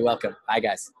 You're welcome. Bye,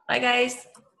 guys. Bye, guys.